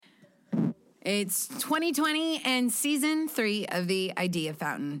It's 2020 and season 3 of the Idea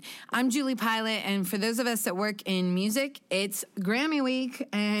Fountain. I'm Julie Pilot, and for those of us that work in music, it's Grammy week,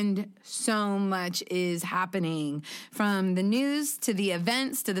 and so much is happening. From the news to the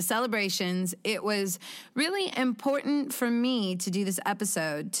events to the celebrations, it was really important for me to do this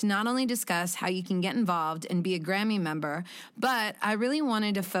episode to not only discuss how you can get involved and be a Grammy member, but I really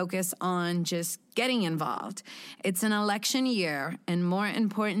wanted to focus on just getting involved. It's an election year, and more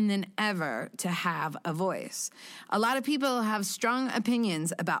important than ever to have a voice. A lot of people have strong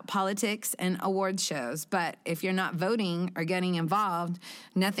opinions about politics and award shows, but if you're not voting or getting involved,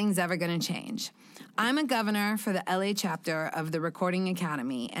 nothing's ever going to change. I'm a governor for the LA chapter of the Recording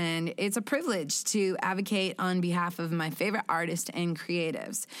Academy, and it's a privilege to advocate on behalf of my favorite artists and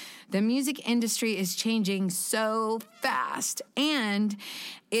creatives. The music industry is changing so fast, and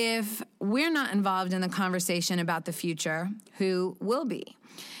if we're not involved in the conversation about the future, who will be?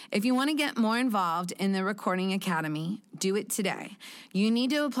 If you want to get more involved in the Recording Academy, do it today. You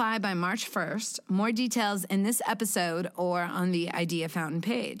need to apply by March 1st. More details in this episode or on the Idea Fountain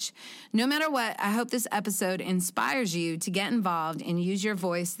page. No matter what, I hope this episode inspires you to get involved and use your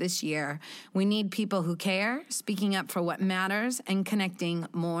voice this year. We need people who care, speaking up for what matters, and connecting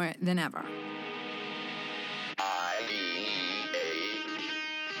more than ever.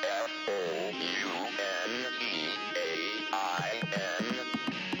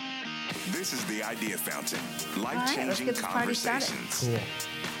 This is the Idea Fountain. Life-changing conversations. Cool.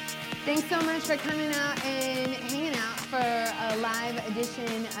 Thanks so much for coming out and hanging out for a live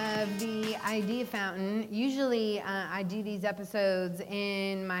edition of the Idea Fountain. Usually I do these episodes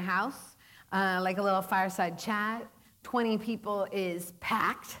in my house, like a little fireside chat. 20 people is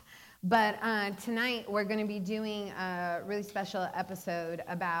packed. But tonight we're going to be doing a really special episode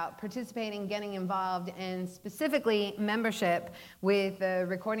about participating, getting involved, and specifically membership with the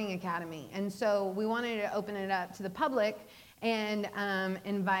Recording Academy. And so we wanted to open it up to the public and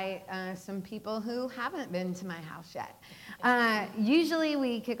invite some people who haven't been to my house yet. Usually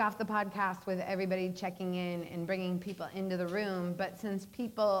we kick off the podcast with everybody checking in and bringing people into the room, but since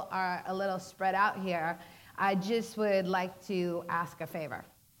people are a little spread out here, I just would like to ask a favor.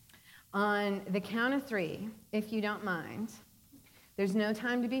 On the count of 3, if you don't mind, there's no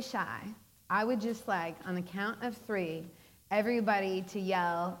time to be shy. I would just like, on the count of 3, everybody to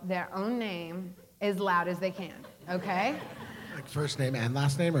yell their own name as loud as they can, okay? Like first name and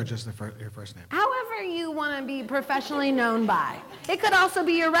last name, or just your first name? However you want to be professionally known by. It could also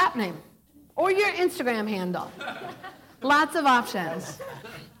be your rap name or your Instagram handle. Lots of options.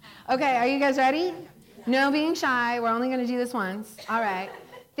 Okay, are you guys ready? No being shy. We're only going to do this once. All right.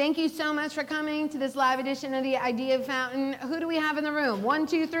 Thank you so much for coming to this live edition of the Idea Fountain. Who do we have in the room? 1,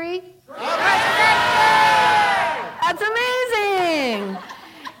 2, 3? That's amazing!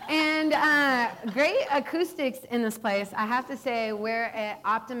 And great acoustics in this place. I have to say, we're at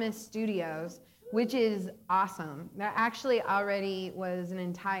Optimist Studios, which is awesome. There actually already was an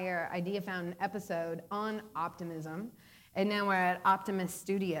entire Idea Fountain episode on optimism, and now we're at Optimist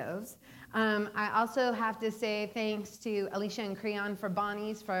Studios. I also have to say thanks to Alicia and Qiana for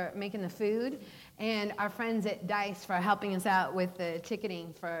Bonnie's for making the food, and our friends at Dice for helping us out with the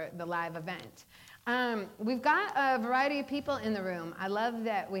ticketing for the live event. We've got a variety of people in the room. I love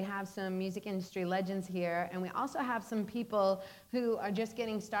that we have some music industry legends here, and we also have some people who are just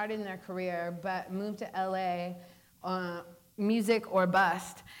getting started in their career but moved to LA, music or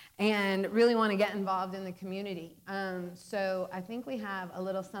bust, and really want to get involved in the community. So I think we have a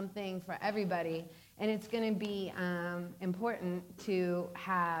little something for everybody, and it's going to be important to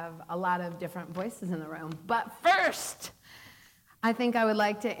have a lot of different voices in the room. But first, I think I would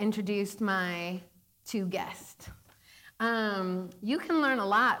like to introduce my 2 guests. You can learn a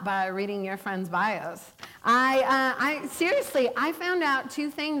lot by reading your friends' bios. I seriously, I found out 2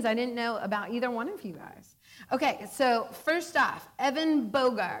 things I didn't know about either one of you guys. Okay, so first off, Evan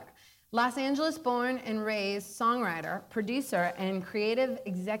Bogart, Los Angeles born and raised songwriter, producer, and creative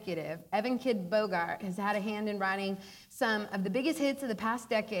executive. Evan Kid Bogart has had a hand in writing some of the biggest hits of the past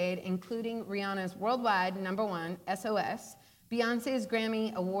decade, including Rihanna's worldwide #1, SOS, Beyonce's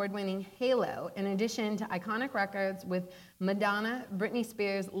Grammy award-winning Halo, in addition to iconic records with Madonna, Britney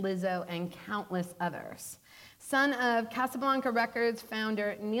Spears, Lizzo, and countless others. Son of Casablanca Records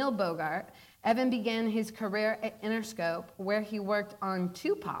founder Neil Bogart, Evan began his career at Interscope, where he worked on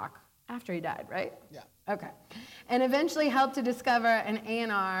Tupac after he died, right? Yeah. Okay. And eventually helped to discover an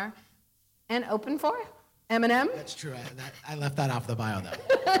A&R and open for Eminem. That's true. I left that off the bio, though.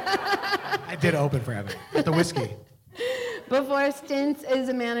 I did open for Eminem with the whiskey. Before stints as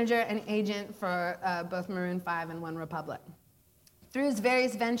a manager and agent for both Maroon 5 and One Republic. Through his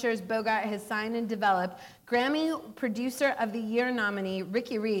various ventures, Bogart has signed and developed Grammy Producer of the Year nominee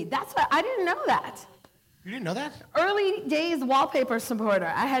Ricky Reed. That's what, I didn't know that. You didn't know that? Early days wallpaper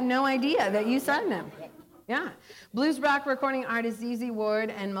supporter. I had no idea that you signed him. Yeah. Blues rock recording artist ZZ Ward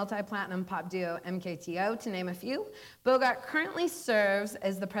and multi-platinum pop duo MKTO, to name a few. Bogart currently serves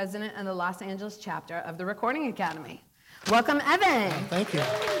as the president of the Los Angeles chapter of the Recording Academy. Welcome, Evan. Oh, thank you.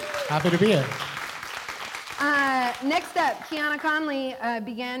 Happy to be here. Next up, Qiana Conley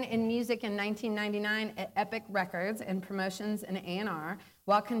began in music in 1999 at Epic Records in promotions and A&R,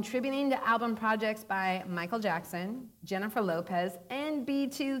 while contributing to album projects by Michael Jackson, Jennifer Lopez, and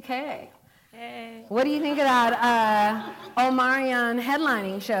B2K. Hey. What do you think of that Omarion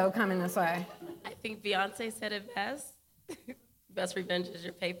headlining show coming this way? I think Beyonce said it best. Best revenge is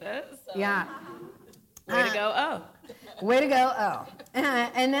your paper. So. Yeah. Way to go, oh. Way to go, oh.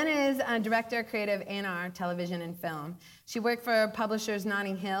 And then is director, creative A&R, television, and film. She worked for publishers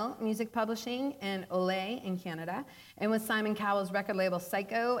Notting Hill Music Publishing and Olay in Canada, and with Simon Cowell's record label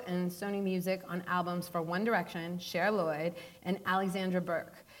Psycho and Sony Music on albums for One Direction, Cher Lloyd, and Alexandra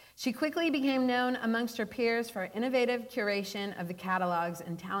Burke. She quickly became known amongst her peers for innovative curation of the catalogs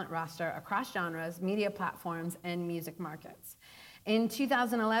and talent roster across genres, media platforms, and music markets. In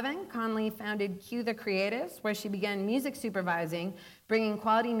 2011, Conley founded Cue the Creatives, where she began music supervising, bringing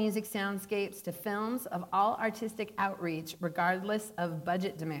quality music soundscapes to films of all artistic outreach, regardless of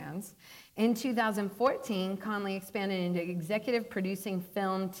budget demands. In 2014, Conley expanded into executive producing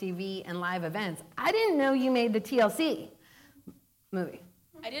film, TV, and live events. I didn't know you made the TLC movie.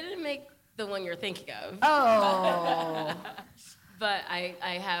 I didn't make the one you're thinking of. Oh. But I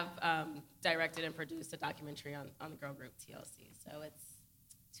have directed and produced a documentary on the girl group TLC, so it's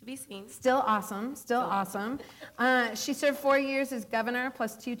to be seen. Still awesome, still awesome. She served 4 years as governor,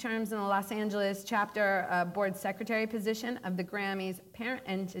 plus 2 terms in the Los Angeles chapter board secretary position of the Grammy's parent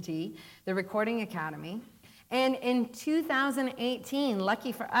entity, the Recording Academy. And in 2018,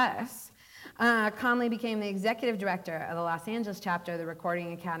 lucky for us, Conley became the executive director of the Los Angeles chapter of the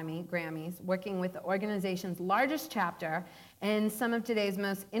Recording Academy, Grammys, working with the organization's largest chapter and some of today's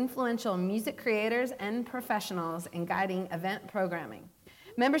most influential music creators and professionals in guiding event programming.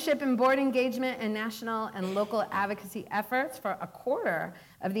 Membership and board engagement and national and local advocacy efforts for a quarter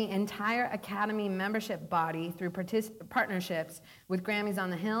of the entire Academy membership body through partnerships with Grammys on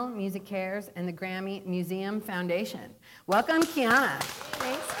the Hill, Music Cares, and the Grammy Museum Foundation. Welcome, Qiana.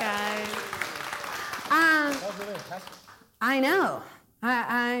 Thanks, guys. I know.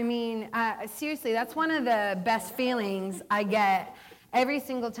 I mean, seriously, that's one of the best feelings I get every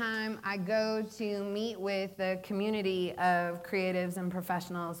single time I go to meet with the community of creatives and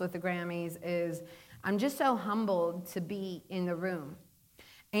professionals with the Grammys is I'm just so humbled to be in the room.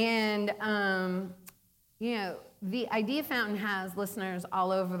 And, you know, the Idea Fountain has listeners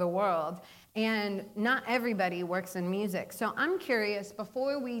all over the world, and not everybody works in music. So I'm curious,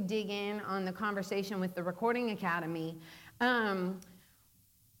 before we dig in on the conversation with the Recording Academy,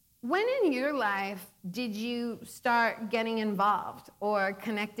 when in your life did you start getting involved or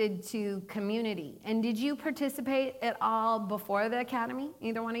connected to community? And did you participate at all before the Academy,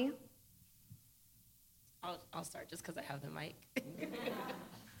 either one of you? I'll start just because I have the mic. It's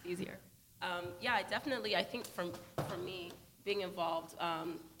easier. Yeah, I think for me, being involved,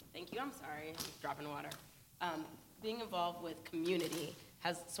 thank you, I'm sorry, I'm dropping water. Being involved with community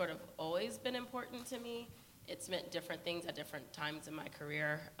has sort of always been important to me. It's meant different things at different times in my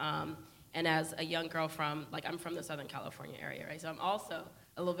career. And as a young girl I'm from the Southern California area, right? So I'm also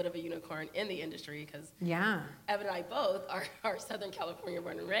a little bit of a unicorn in the industry because Evan and I both are Southern California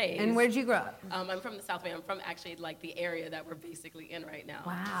born and raised. And where'd you grow up? I'm from the South Bay. I'm from actually the area that we're basically in right now.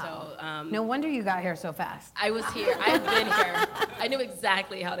 Wow. So no wonder you got here so fast. I was here. I've been here. I knew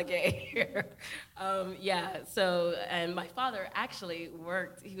exactly how to get here. So, and my father actually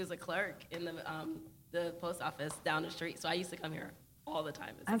worked, he was a clerk in the post office down the street. So I used to come here all the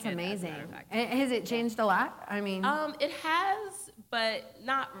time. That's amazing. Has it changed a lot? I mean, it has, but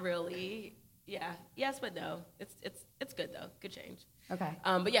not really. Yeah, yes, but no. It's good though. Good change. Okay.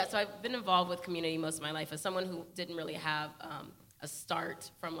 So I've been involved with community most of my life as someone who didn't really have a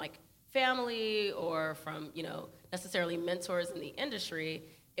start from family or from necessarily mentors in the industry.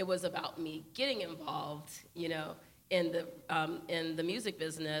 It was about me getting involved, in the music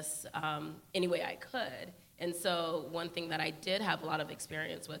business any way I could. And so one thing that I did have a lot of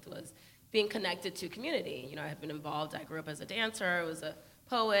experience with was being connected to community. I had been involved. I grew up as a dancer. I was a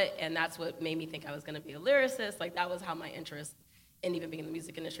poet, and that's what made me think I was going to be a lyricist. That was how my interest in even being in the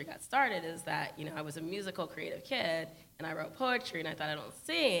music industry got started, is that, I was a musical, creative kid, and I wrote poetry, and I thought I don't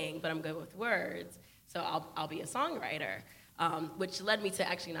sing, but I'm good with words, so I'll be a songwriter. which led me to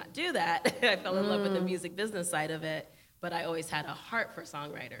actually not do that. I fell in love with the music business side of it, but I always had a heart for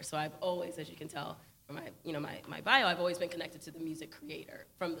songwriter. So I've always, as you can tell from my bio, I've always been connected to the music creator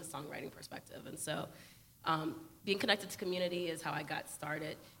from the songwriting perspective. And so being connected to community is how I got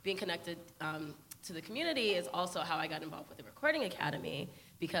started. Being connected to the community is also how I got involved with the Recording Academy,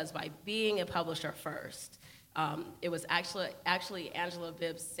 because by being a publisher first, it was actually Angela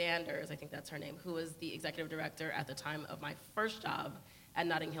Bibbs Sanders, I think that's her name, who was the executive director at the time of my first job at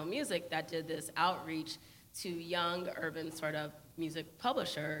Notting Hill Music, that did this outreach to young urban sort of music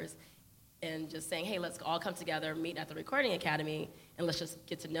publishers, and just saying, hey, let's all come together, meet at the Recording Academy, and let's just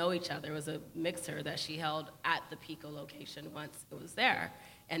get to know each other. It was a mixer that she held at the Pico location once it was there.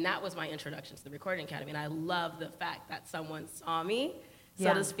 And that was my introduction to the Recording Academy. And I love the fact that someone saw me,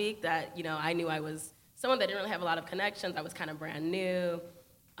 so to speak, that, I knew I was someone that didn't really have a lot of connections. I was kind of brand new.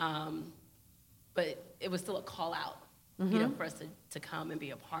 But it was still a call out, for us to come and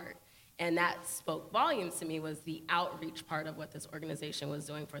be a part. And that spoke volumes to me, was the outreach part of what this organization was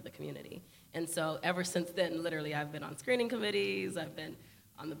doing for the community. And so ever since then, literally, I've been on screening committees, I've been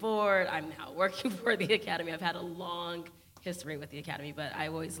on the board, I'm now working for the Academy. I've had a long history with the Academy, but I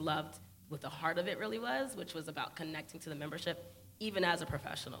always loved what the heart of it really was, which was about connecting to the membership, even as a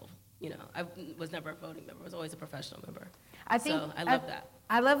professional. I was never a voting member, I was always a professional member. I love that.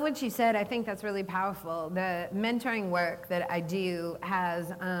 I love what you said. I think that's really powerful. The mentoring work that I do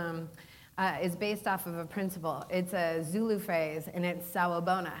is based off of a principle. It's a Zulu phrase, and it's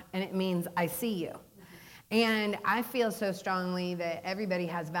sawubona, and it means I see you. And I feel so strongly that everybody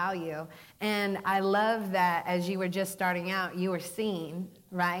has value. And I love that as you were just starting out, you were seen,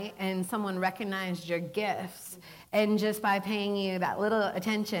 right? And someone recognized your gifts. And just by paying you that little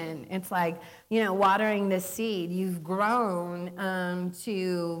attention, it's like, watering this seed. You've grown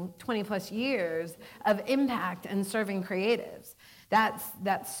to 20 plus years of impact and serving creatives.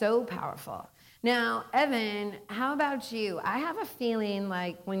 That's so powerful. Now, Evan, how about you? I have a feeling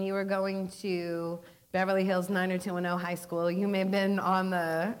like when you were going to Beverly Hills 90210 High School, you may have been on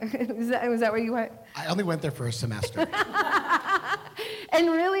the, was that where you went? I only went there for a semester. And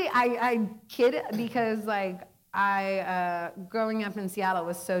really, I kid, because I, growing up in Seattle,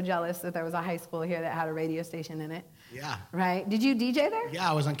 was so jealous that there was a high school here that had a radio station in it. Yeah. Right? Did you DJ there?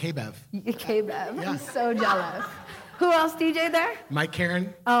 Yeah, I was on KBEV. KBEV. Yeah. I'm so jealous. Who else DJ'd there? Mike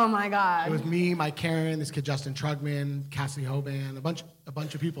Karen. Oh my God. It was me, Mike Karen, this kid Justin Trugman, Cassidy Hoban, a bunch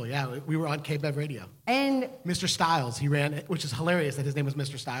of people. Yeah, we were on KBEV radio. And Mr. Styles, he ran, which is hilarious that his name was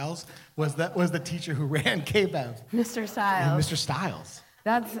Mr. Styles, was the teacher who ran KBEV. Mr. Styles. And Mr. Styles.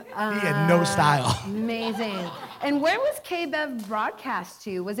 That's he had no style. Amazing. And where was KBEV broadcast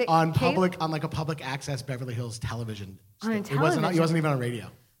to? Was it on a public access Beverly Hills television? On television. It wasn't even on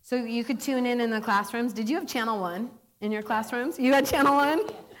radio. So you could tune in the classrooms. Did you have Channel 1 in your classrooms? You had Channel 1?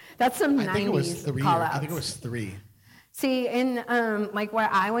 That's some 90s I think it was 3. call-outs. I think it was 3. See, in where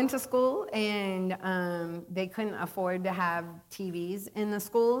I went to school, and they couldn't afford to have TVs in the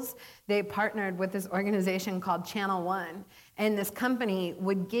schools, they partnered with this organization called Channel 1. And this company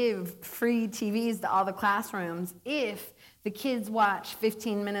would give free TVs to all the classrooms if the kids watched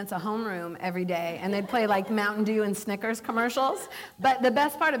 15 minutes of homeroom every day, and they'd play Mountain Dew and Snickers commercials. But the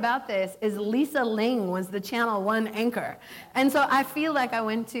best part about this is Lisa Ling was the Channel 1 anchor. And so I feel like I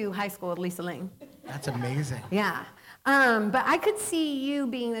went to high school with Lisa Ling. That's amazing. Yeah. But I could see you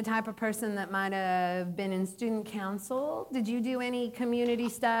being the type of person that might have been in student council. Did you do any community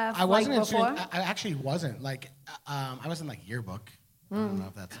stuff I wasn't before? I actually wasn't. I was in yearbook. I don't know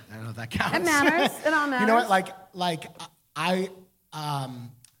if that counts. It matters. It all matters. You know what?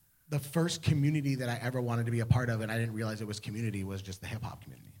 The first community that I ever wanted to be a part of, and I didn't realize it was community, was just the hip hop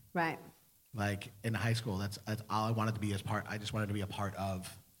community. Right. In high school, that's all I wanted to be I just wanted to be a part of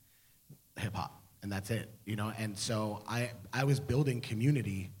hip hop. And that's it, And so I was building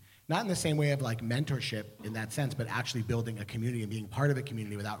community, not in the same way of mentorship in that sense, but actually building a community and being part of a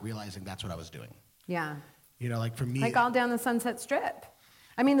community without realizing that's what I was doing. Yeah. For me. All down the Sunset Strip.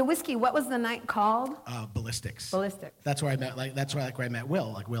 I mean, the whiskey. What was the night called? Ballistics. Ballistics. That's where I met. That's where I met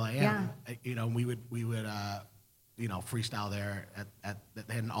Will. Will I Am. Yeah. We would freestyle there at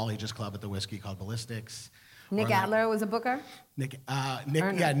they had an all ages club at the whiskey called Ballistics. Nick Adler was a booker? Nick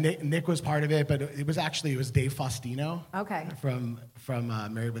was part of it, but it was Dave Faustino. Okay. From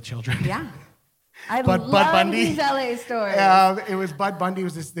Married with Children. Yeah. I love Bud Bundy. These LA stories. It was Bud Bundy. It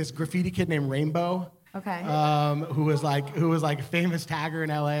was this graffiti kid named Rainbow. Okay. Who was like a famous tagger in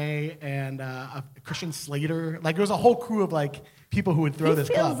LA, and Christian Slater. Like, there was a whole crew of like people who would throw this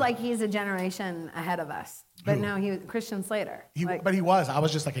club. He feels like he's a generation ahead of us. But no, he was Christian Slater. But he was. I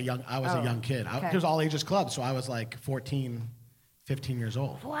was just like a young kid. Okay. It was all ages club, so I was like 14, 15 years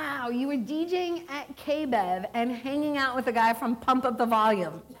old. Wow, you were DJing at K-Bev and hanging out with a guy from Pump Up the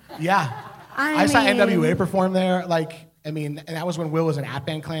Volume. Yeah. I saw NWA perform there. And that was when Will was in At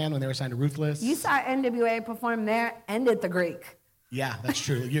Band Clan, when they were signed to Ruthless. You saw NWA perform there and at the Greek. Yeah, that's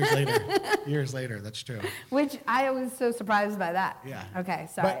true. Years later, that's true. Which I was so surprised by that. Yeah. Okay,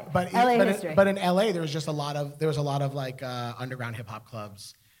 sorry. But in LA, there was just a lot of like underground hip hop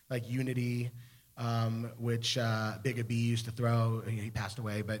clubs, like Unity, which Big B used to throw. He passed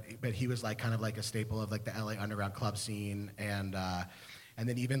away, but he was like kind of like a staple of like the LA underground club scene, and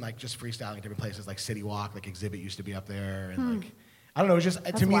then even like just freestyling at different places, like City Walk, like Exhibit used to be up there, and like I don't know. It was just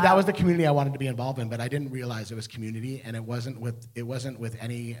to me that was the community I wanted to be involved in, but I didn't realize it was community, and it wasn't with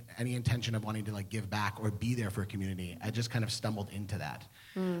any intention of wanting to like give back or be there for a community. I just kind of stumbled into that,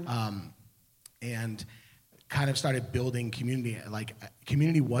 and kind of started building community. Like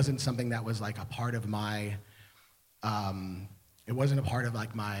community wasn't something that was like a part of my. It wasn't a part of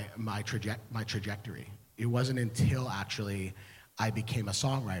like my trajectory. It wasn't until actually I became a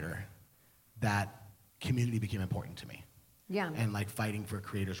songwriter that community became important to me. Yeah. And like fighting for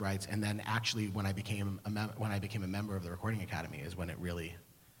creators' rights, and then actually when I became a member of the Recording Academy is when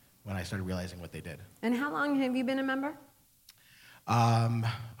I started realizing what they did. And how long have you been a member? Oh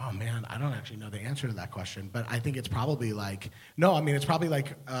man, I don't actually know the answer to that question, but I think it's probably late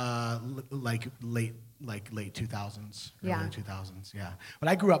 2000s, early 2000s, yeah. But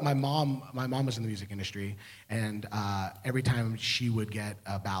I grew up. My mom was in the music industry, and every time she would get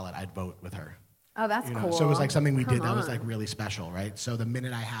a ballot, I'd vote with her. Oh, that's cool. So it was like something we did that was like really special, right? So the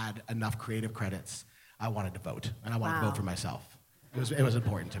minute I had enough creative credits, I wanted to vote, and I wanted to vote for myself. It was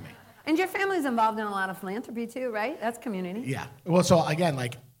important to me. And your family's involved in a lot of philanthropy too, right? That's community. Yeah. Well, so again,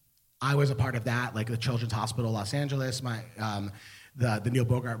 like I was a part of that, like the Children's Hospital Los Angeles. The Neil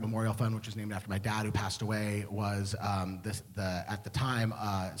Bogart Memorial Fund, which was named after my dad, who passed away, was at the time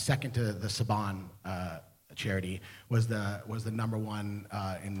second to the Saban charity, was the number one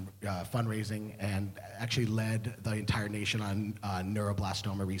in fundraising, and actually led the entire nation on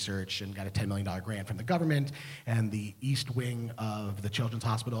neuroblastoma research, and got a $10 million grant from the government. And the East Wing of the Children's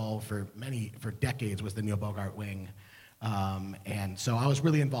Hospital for decades was the Neil Bogart wing, and so I was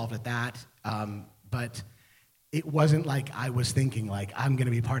really involved with that, but. It wasn't like I was thinking like I'm going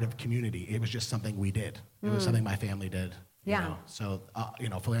to be part of community. It was just something we did. It was something my family did. You know? So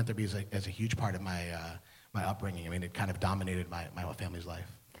philanthropy is a huge part of my upbringing. I mean, it kind of dominated my whole family's life.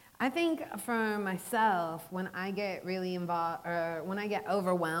 I think for myself, when I get really involved, or when I get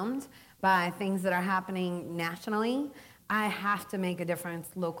overwhelmed by things that are happening nationally, I have to make a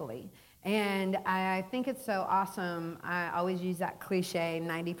difference locally. And I think it's so awesome. I always use that cliche,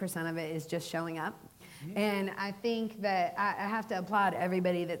 90% of it is just showing up. And I think that I have to applaud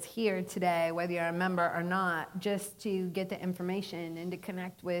everybody that's here today, whether you're a member or not, just to get the information and to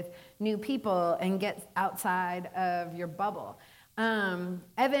connect with new people and get outside of your bubble.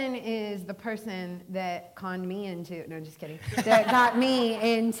 Evan is the person that conned me into, no, just kidding, that got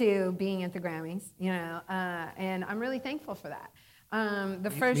me into being at the Grammys, and I'm really thankful for that.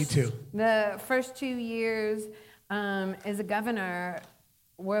 Me too. The first 2 years as a governor,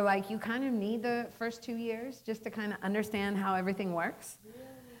 where like you kind of need the first 2 years just to kind of understand how everything works.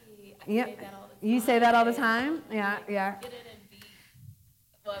 Really? Yeah. Say that all the time. You say that all the time? Yeah. Get in and be.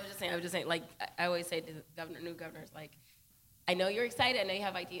 Well, I was just saying, like I always say to new governors, like, I know you're excited, I know you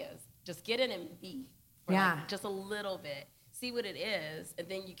have ideas. Just get in and be for like just a little bit. See what it is, and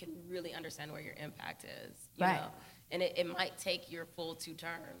then you can really understand where your impact is. You know? And it might take your full 2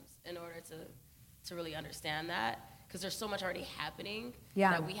 terms in order to really understand that. Because there's so much already happening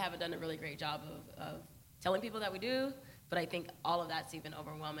that we haven't done a really great job of telling people that we do. But I think all of that's even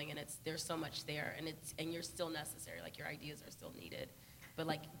overwhelming, and there's so much there, and you're still necessary. Like your ideas are still needed, but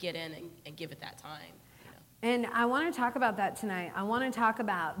like get in and give it that time. And I want to talk about that tonight. I want to talk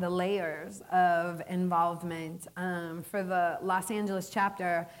about the layers of involvement. For the Los Angeles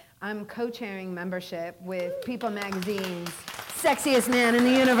chapter, I'm co-chairing membership with People Magazine's Sexiest Man in the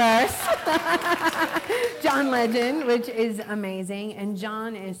Universe, John Legend, which is amazing. And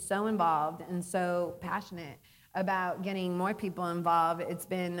John is so involved and so passionate about getting more people involved. It's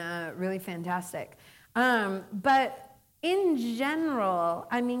been really fantastic. But in general,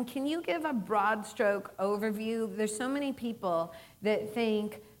 I mean, can you give a broad stroke overview? There's so many people that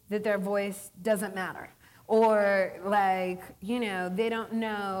think that their voice doesn't matter, or like, they don't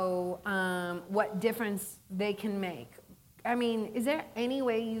know what difference they can make. I mean, is there any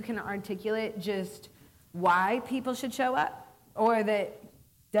way you can articulate just why people should show up, or that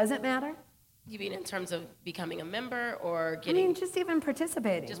doesn't matter? You mean in terms of becoming a member or getting? I mean, just even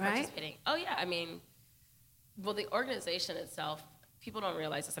participating, just right? Participating. Oh yeah, I mean, well, the organization itself, people don't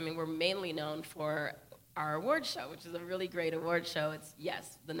realize this. I mean, we're mainly known for our award show, which is a really great award show. It's,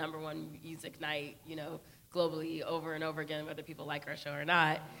 yes, the #1 music night, globally over and over again, whether people like our show or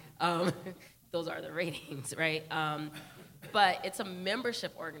not. Those are the ratings, right? But it's a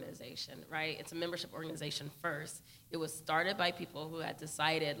membership organization, right? It's a membership organization first. It was started by people who had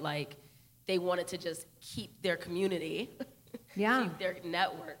decided, like, they wanted to just keep their community, keep their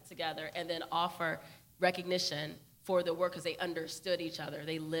network together, and then offer recognition for the work because they understood each other.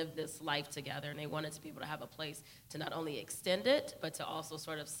 They lived this life together, and they wanted to be able to have a place to not only extend it, but to also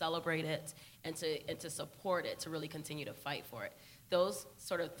sort of celebrate it and to support it, to really continue to fight for it. Those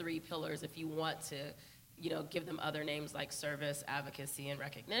sort of 3 pillars, if you want to, give them other names like service, advocacy, and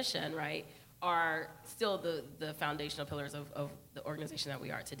recognition, right, are still the foundational pillars of the organization that we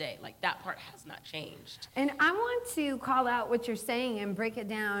are today. Like, that part has not changed. And I want to call out what you're saying and break it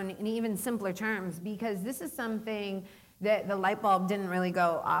down in even simpler terms, because this is something that the light bulb didn't really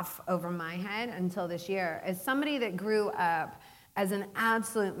go off over my head until this year. As somebody that grew up as an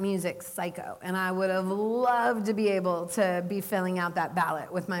absolute music psycho, and I would have loved to be able to be filling out that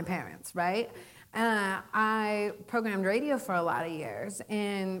ballot with my parents, right? I programmed radio for a lot of years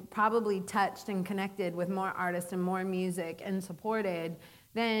and probably touched and connected with more artists and more music and supported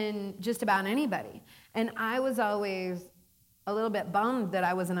than just about anybody. And I was always a little bit bummed that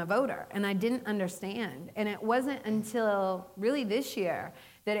I wasn't a voter, and I didn't understand. And it wasn't until really this year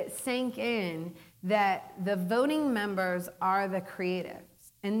that it sank in that the voting members are the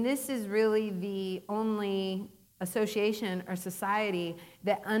creatives. And this is really the only association or society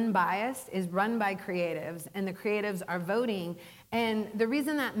that unbiased is run by creatives, and the creatives are voting. And the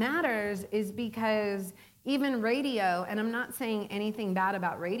reason that matters is because even radio, and I'm not saying anything bad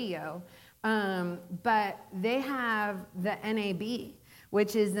about radio, but they have the NAB,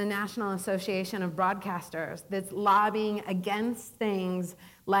 which is the National Association of Broadcasters, that's lobbying against things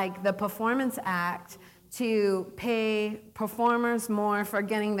like the Performance Act to pay performers more for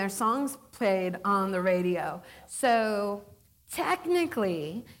getting their songs played on the radio. So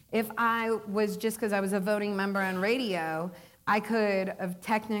technically, if I was, just because I was a voting member on radio, I could have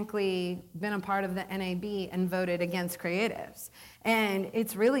technically been a part of the NAB and voted against creatives. And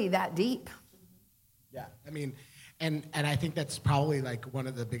it's really that deep. Yeah, I mean, and I think that's probably like one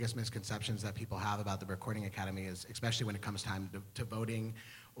of the biggest misconceptions that people have about the Recording Academy is, especially when it comes time to voting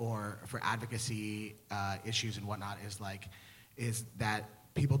or for advocacy issues and whatnot, is that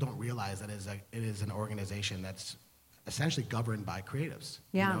people don't realize that it is an organization that's essentially governed by creatives.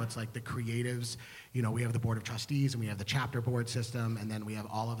 Yeah. It's like the creatives, we have the board of trustees and we have the chapter board system, and then we have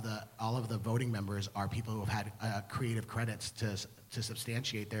all of the voting members are people who have had creative credits to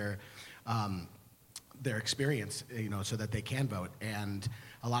substantiate their experience, so that they can vote. And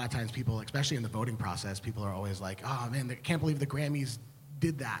a lot of times people, especially in the voting process, people are always like, oh man, I can't believe the Grammys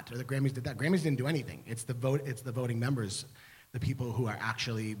did that, or the Grammys did that. Grammys didn't do anything. It's the voting members, the people who are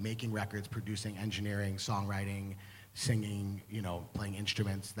actually making records, producing, engineering, songwriting, singing, playing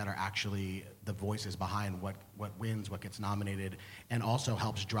instruments, that are actually the voices behind what wins, what gets nominated, and also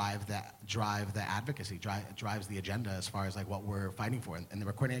helps drive the advocacy, drives the agenda as far as like what we're fighting for. And the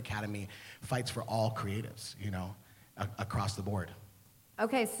Recording Academy fights for all creatives, across the board.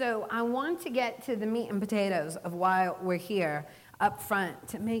 Okay, so I want to get to the meat and potatoes of why we're here up front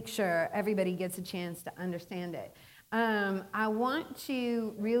to make sure everybody gets a chance to understand it. I want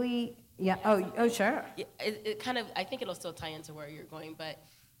to really, sure. Yeah, it kind of, I think it'll still tie into where you're going, but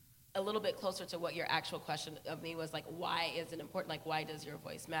a little bit closer to what your actual question of me was, like, why is it important? Like, why does your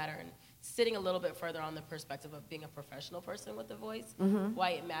voice matter? And sitting a little bit further on the perspective of being a professional person with a voice,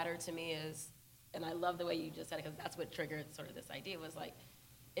 why it mattered to me is, and I love the way you just said it, because that's what triggered sort of this idea, was like,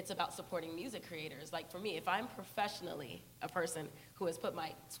 it's about supporting music creators. Like, for me, if I'm professionally a person who has put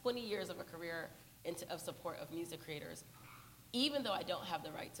my 20 years of a career of support of music creators, even though I don't have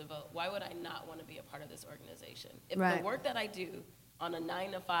the right to vote, why would I not want to be a part of this organization? If the work that I do on a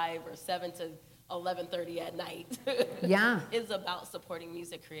 9 to 5 or 7 to 11:30 at night is about supporting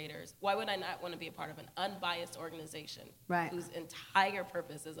music creators, why would I not want to be a part of an unbiased organization whose entire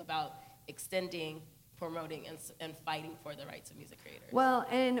purpose is about extending, promoting, and fighting for the rights of music creators? Well,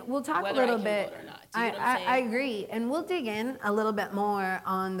 and we'll talk whether a little I can bit. Vote or not. Do you know what I'm saying? I agree, and we'll dig in a little bit more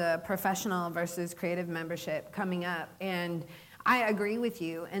on the professional versus creative membership coming up. And I agree with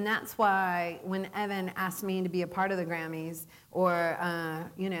you, and that's why when Evan asked me to be a part of the Grammys or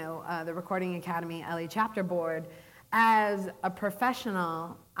the Recording Academy LA Chapter Board, as a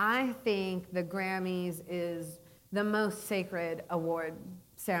professional, I think the Grammys is the most sacred award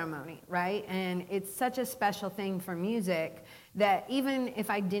ceremony, right? And it's such a special thing for music that even if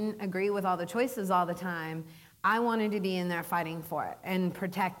I didn't agree with all the choices all the time, I wanted to be in there fighting for it and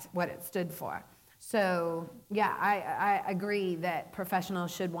protect what it stood for. So yeah, I agree that professionals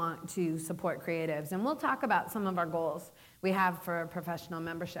should want to support creatives. And we'll talk about some of our goals we have for professional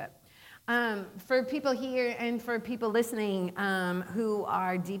membership. For people here and for people listening who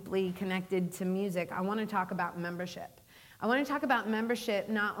are deeply connected to music, I want to talk about membership. I want to talk about membership,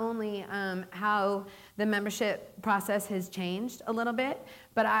 not only how the membership process has changed a little bit,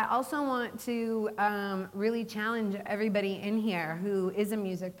 but I also want to really challenge everybody in here who is a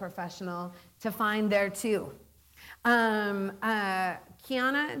music professional to find their too. Qiana,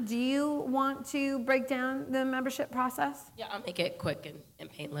 do you want to break down the membership process? Yeah, I'll make it quick and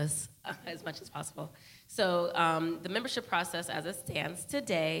painless as much as possible. So the membership process as it stands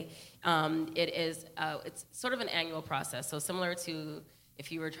today, it's sort of an annual process. So similar to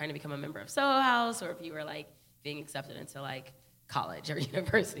if you were trying to become a member of Soho House or if you were like being accepted into like college or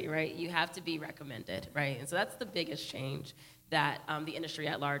university, right? You have to be recommended, right? And so that's the biggest change that the industry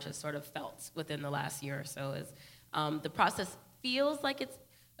at large has sort of felt within the last year or so is the process feels like it's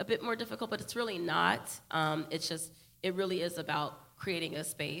a bit more difficult, but it's really not. It really is about creating a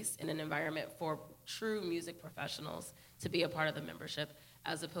space and an environment for true music professionals to be a part of the membership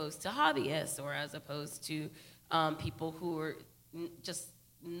as opposed to hobbyists or as opposed to people who are just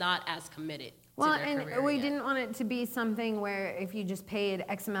not as committed to their career. Well, and we didn't want it to be something where if you just paid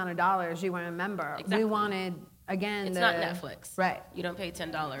X amount of dollars, you were a member. Exactly. We wanted, again, it's not Netflix. Right. You don't pay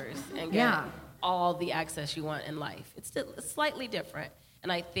 $10 and get all the access you want in life. It's still slightly different.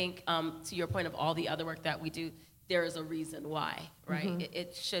 And I think to your point of all the other work that we do, there is a reason why, right? Mm-hmm.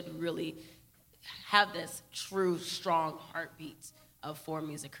 It should really have this true, strong heartbeat for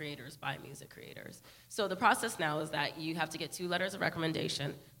music creators by music creators. So the process now is that you have to get 2 letters of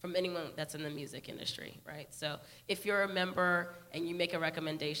recommendation from anyone that's in the music industry, right? So if you're a member and you make a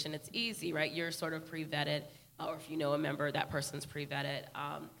recommendation, it's easy, right? You're sort of pre-vetted, or if you know a member, that person's pre-vetted.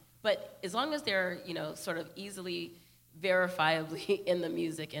 But as long as they're, sort of easily verifiably in the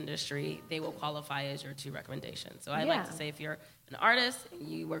music industry, they will qualify as your 2 recommendations. So I like to say if you're an artist and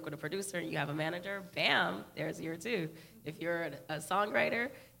you work with a producer and you have a manager, bam, there's your 2. If you're a songwriter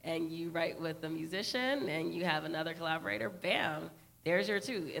and you write with a musician and you have another collaborator, bam, there's your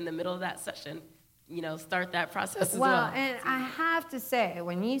 2 in the middle of that session. Start that process as well. Well, and I have to say,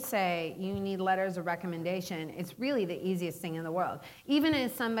 when you say you need letters of recommendation, it's really the easiest thing in the world. Even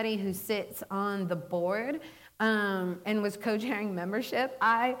as somebody who sits on the board and was co-chairing membership,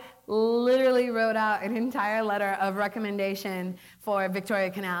 I literally wrote out an entire letter of recommendation for Victoria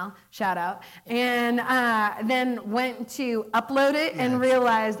Canal, shout out, and then went to upload it and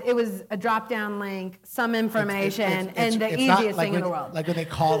realized it was a drop-down link, some information, and the easiest thing in the world. Like when they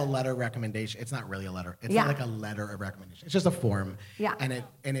call a letter of recommendation, it's not really a letter. It's not like a letter of recommendation. It's just a form. Yeah.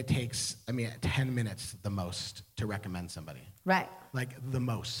 And it takes, 10 minutes the most to recommend somebody. Right. Like the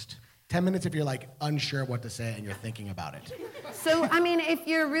most. 10 minutes if you're like unsure what to say and you're thinking about it. So, if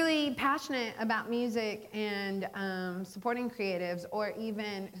you're really passionate about music and supporting creatives, or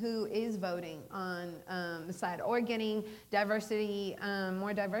even who is voting on the side, or getting diversity,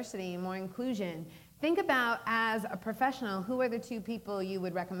 more inclusion, think about, as a professional, who are the 2 people you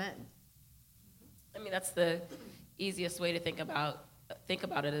would recommend? That's the easiest way to think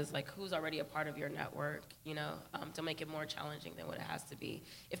about it is like who's already a part of your network, to make it more challenging than what it has to be.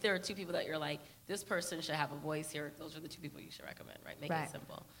 If there are 2 people that you're like, this person should have a voice here, those are the 2 people you should recommend, right? Make it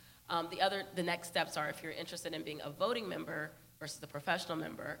simple. The next steps are, if you're interested in being a voting member versus a professional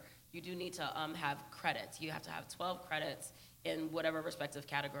member, you do need to have credits. You have to have 12 credits in whatever respective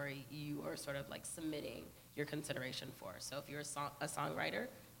category you are sort of like submitting your consideration for. So if you're a songwriter,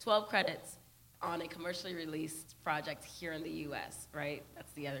 12 credits on a commercially released project here in the U.S., right?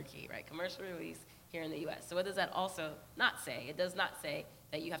 That's the other key, right? Commercially released here in the U.S. So what does that also not say? It does not say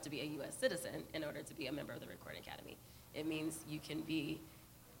that you have to be a U.S. citizen in order to be a member of the Recording Academy. It means you can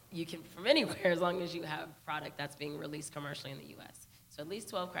from anywhere as long as you have product that's being released commercially in the U.S. So at least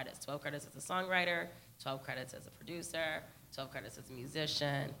 12 credits. 12 credits as a songwriter, 12 credits as a producer, 12 credits as a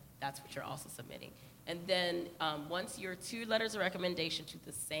musician. That's what you're also submitting. And then once your 2 letters of recommendation to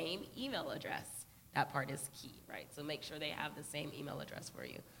the same email address, that part is key, right? So make sure they have the same email address for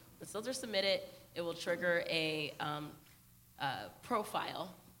you. Once those are submitted, it will trigger a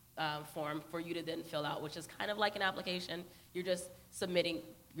profile form for you to then fill out, which is kind of like an application. You're just submitting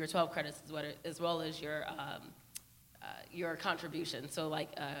your 12 credits as well as your contribution, so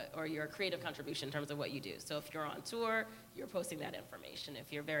or your creative contribution in terms of what you do. So if you're on tour, you're posting that information.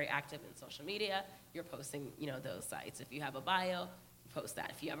 If you're very active in social media, you're posting, those sites. If you have a bio, you post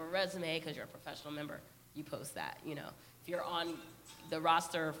that. If you have a resume, because you're a professional member, you post that, If you're on the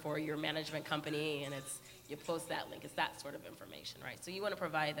roster for your management company and you post that link, it's that sort of information, right? So you want to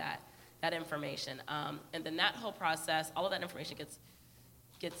provide that information. And then that whole process, all of that information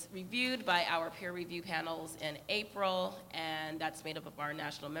gets reviewed by our peer review panels in April, and that's made up of our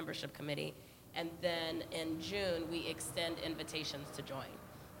National Membership Committee. And then in June, we extend invitations to join.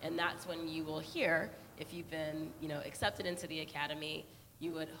 And that's when you will hear if you've been, accepted into the Academy.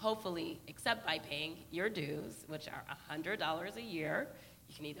 You would hopefully accept by paying your dues, which are $100 a year.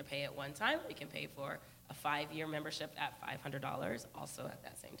 You can either pay it one time, or you can pay for a 5-year membership at $500, also at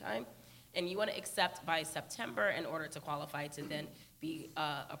that same time. And you want to accept by September in order to qualify to then be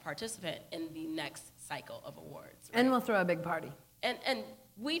a participant in the next cycle of awards. Right? And we'll throw a big party. And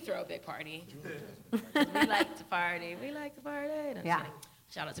we throw a big party. We like to party. We like to party. No, yeah.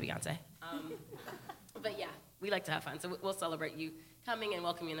 Shout out to Beyonce. But yeah, we like to have fun. So we'll celebrate you coming and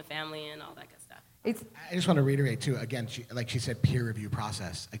welcoming the family and all that good stuff. I just want to reiterate too, again, like she said, peer review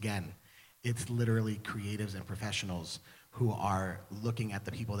process. Again, it's literally creatives and professionals who are looking at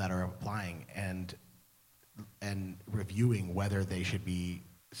the people that are applying and reviewing whether they should be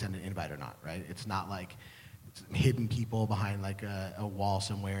sent an invite or not, right? It's not like hidden people behind like a wall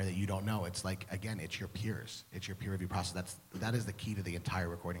somewhere that you don't know. It's like, again, it's your peers. It's your peer review process. That is the key to the entire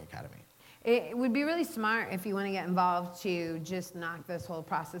Recording Academy. It would be really smart if you want to get involved to just knock this whole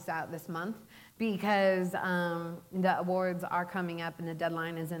process out this month, because the awards are coming up and the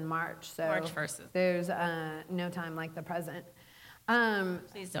deadline is in March. So March 1st. There's no time like the present.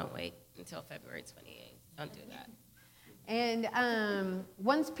 Please don't wait until February 28th. Don't do that. And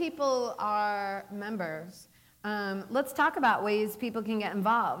once people are members, let's talk about ways people can get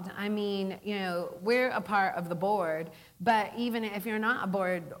involved. I mean, we're a part of the board, but even if you're not a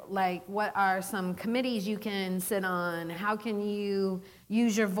board, like, what are some committees you can sit on? How can you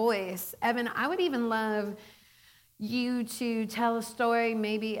use your voice? Evan, I would even love you to tell a story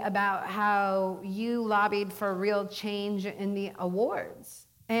maybe about how you lobbied for real change in the awards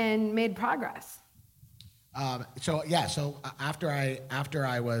and made progress. So after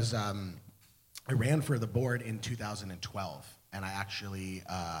I was, I ran for the board in 2012, and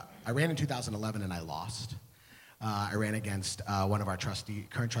I ran in 2011 and I lost. I ran against one of our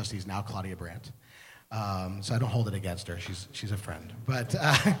current trustees now, Claudia Brandt. So I don't hold it against her. She's a friend. But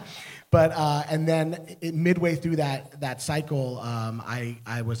and then midway through that cycle,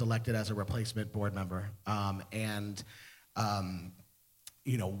 I was elected as a replacement board member.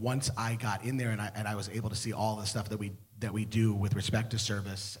 Once I got in there and I was able to see all the stuff that we do with respect to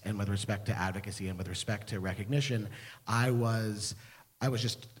service and with respect to advocacy and with respect to recognition, I was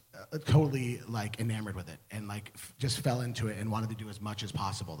just totally like enamored with it and like just fell into it and wanted to do as much as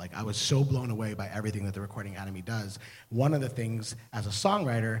possible. Like, I was so blown away by everything that the Recording Academy does. One of the things as a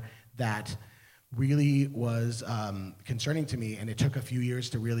songwriter that really was concerning to me, and it took a few years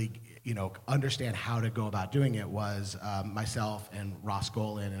to really understand how to go about doing it, was myself and Ross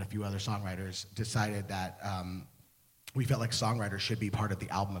Golan and a few other songwriters decided that we felt like songwriters should be part of the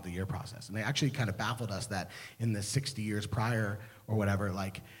Album of the Year process. And they actually kind of baffled us that in the 60 years prior or whatever,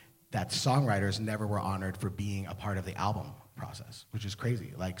 like, that songwriters never were honored for being a part of the album process, which is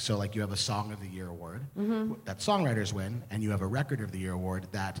crazy. So you have a Song of the Year award that songwriters win, and you have a Record of the Year award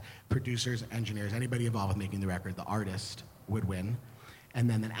that producers, engineers, anybody involved with making the record, the artist, would win. And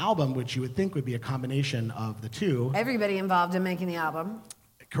then an album, which you would think would be a combination of the two. Everybody involved in making the album.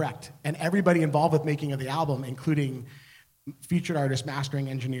 Correct. And everybody involved with making of the album, including featured artists, mastering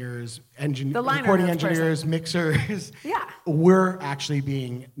engineers, recording engineers, mixers, were actually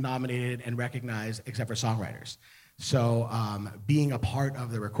being nominated and recognized, except for songwriters. So being a part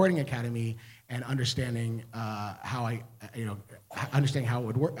of the Recording Academy and understanding how it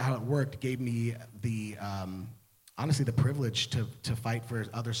worked, gave me the honestly the privilege to fight for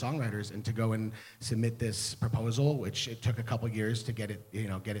other songwriters and to go and submit this proposal, which it took a couple years to get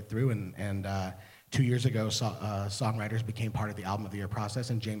it through, and 2 years ago, songwriters became part of the Album of the Year process,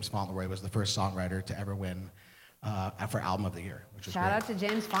 and James Fauntleroy was the first songwriter to ever win for Album of the Year, which is Shout out to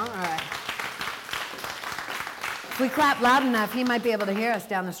James Fauntleroy. If we clap loud enough, he might be able to hear us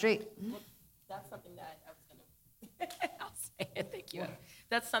down the street. That's something that I was going to, I'll say it, thank you.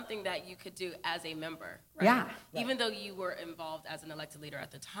 That's something that you could do as a member, right? Yeah. Even though you were involved as an elected leader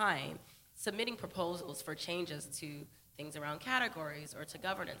at the time, submitting proposals for changes to things around categories or to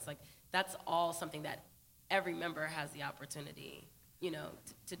governance. Like, that's all something that every member has the opportunity,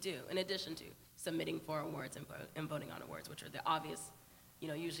 to do, in addition to submitting for awards and voting on awards, which are the obvious,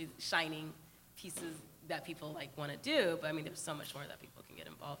 usually shining pieces that people want to do. But I mean, there's so much more that people can get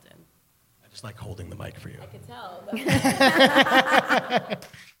involved in. I just like holding the mic for you. I can tell.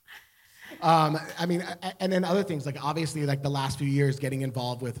 And then other things, obviously, the last few years getting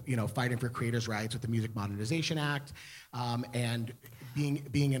involved with, fighting for creators' rights with the Music Modernization Act, and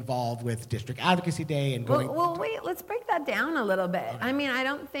being involved with District Advocacy Day and going... Well, wait, let's break that down a little bit. Okay. I mean, I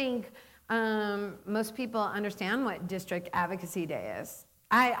don't think most people understand what District Advocacy Day is.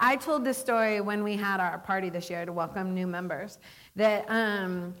 I told this story when we had our party this year to welcome new members, that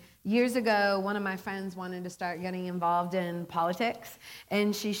years ago, one of my friends wanted to start getting involved in politics,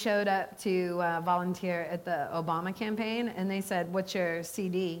 and she showed up to volunteer at the Obama campaign, and they said, "What's your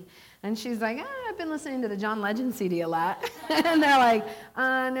CD?" And she's like, "I've been listening to the John Legend CD a lot." And they're like,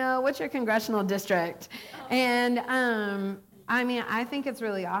 "No, what's your congressional district?" And I think it's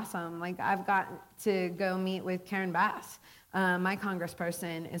really awesome. I've got to go meet with Karen Bass. My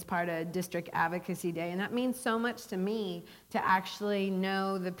congressperson is part of District Advocacy Day, and that means so much to me to actually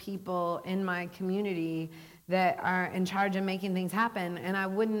know the people in my community that are in charge of making things happen, and I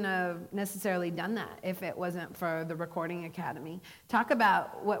wouldn't have necessarily done that if it wasn't for the Recording Academy. Talk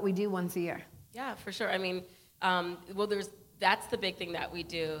about what we do once a year. Yeah, for sure. I mean, that's the big thing that we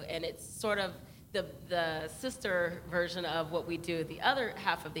do, and it's sort of the sister version of what we do the other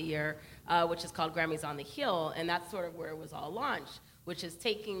half of the year, which is called Grammys on the Hill, and that's sort of where it was all launched, which is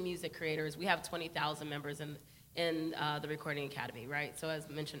taking music creators. We have 20,000 members in the Recording Academy, right? So as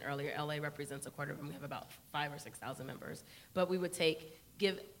mentioned earlier, LA represents a quarter of them. We have about 5,000 or 6,000 members. But we would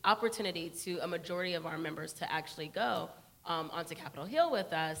give opportunity to a majority of our members to actually go onto Capitol Hill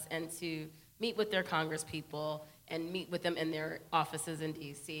with us and to meet with their congresspeople and meet with them in their offices in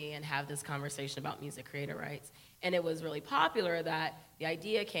DC and have this conversation about music creator rights. And it was really popular that the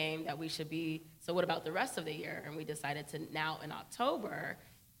idea came that we should be, so what about the rest of the year? And we decided to now in October,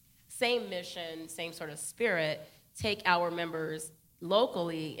 same mission, same sort of spirit, take our members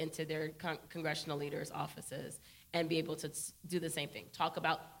locally into their congressional leaders' offices and be able to do the same thing. Talk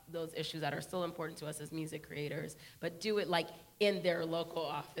about those issues that are still important to us as music creators, but do it in their local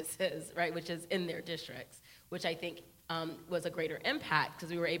offices, right, which is in their districts, which I think was a greater impact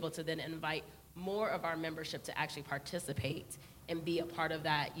because we were able to then invite more of our membership to actually participate and be a part of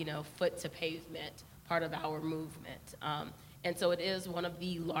that, foot to pavement, part of our movement. And so it is one of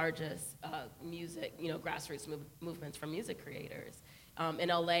the largest music, grassroots movements for music creators. In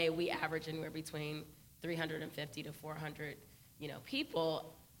LA, we average anywhere between 350 to 400,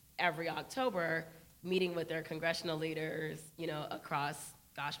 people every October meeting with their congressional leaders, across,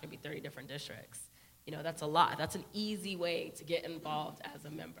 maybe 30 different districts. That's a lot. That's an easy way to get involved as a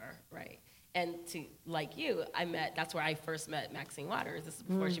member, right? And that's where I first met Maxine Waters. This is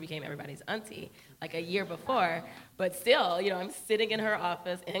before she became everybody's auntie, a year before. But still, I'm sitting in her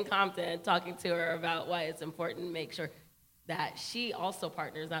office in Compton talking to her about why it's important to make sure that she also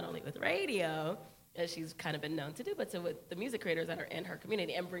partners not only with radio, as she's kind of been known to do, but with the music creators that are in her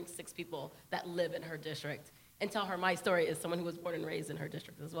community and bring 6 people that live in her district and tell her my story as someone who was born and raised in her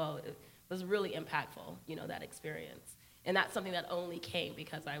district as well. It was really impactful, that experience. And that's something that only came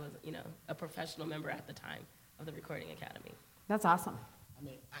because I was, a professional member at the time of the Recording Academy. That's awesome.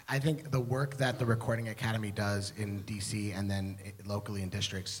 I think the work that the Recording Academy does in DC and then locally in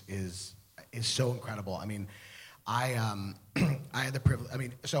districts is so incredible. I had the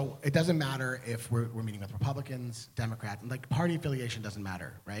privilege. So it doesn't matter if we're meeting with Republicans, Democrats, party affiliation doesn't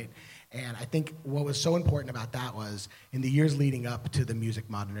matter, right? And I think what was so important about that was in the years leading up to the Music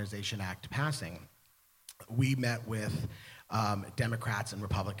Modernization Act passing, we met with Democrats and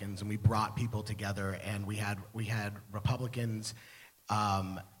Republicans, and we brought people together, and we had Republicans.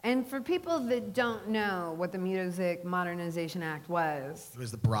 And for people that don't know what the Music Modernization Act was, it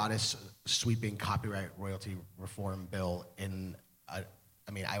was the broadest sweeping copyright royalty reform bill in,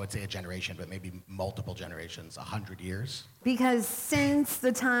 I would say a generation, but maybe multiple generations, 100 years. Because since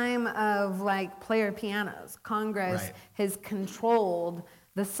the time of player pianos, Congress has controlled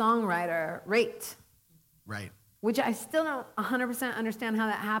the songwriter rate. Right. Which I still don't 100% understand how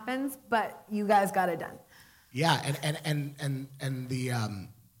that happens, but you guys got it done. Yeah, and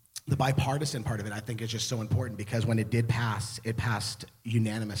the bipartisan part of it, I think, is just so important because when it did pass, it passed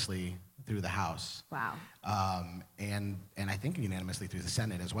unanimously through the House. Wow. And I think unanimously through the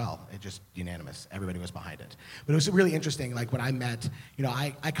Senate as well. It just unanimous. Everybody was behind it. But it was really interesting. When I met,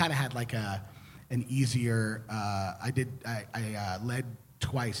 I kind of had an easier. I led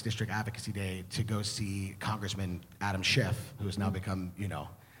twice District Advocacy Day to go see Congressman Adam Schiff, who has now become,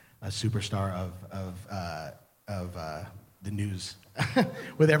 a superstar of the news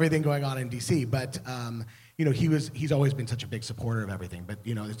with everything going on in DC. But he's always been such a big supporter of everything. But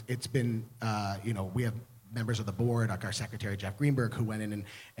it's been we have members of the board, like our secretary Jeff Greenberg, who went in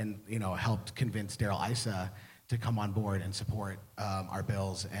and helped convince Daryl Issa to come on board and support our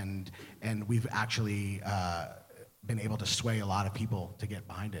bills, and we've actually been able to sway a lot of people to get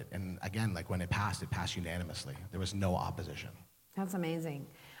behind it. And again, like when it passed unanimously. There was no opposition. That's amazing.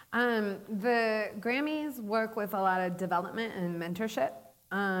 The Grammys work with a lot of development and mentorship.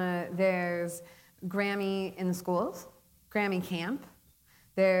 There's Grammy in the schools, Grammy Camp,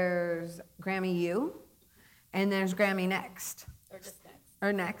 there's Grammy U, and there's Grammy Next. Or just Next.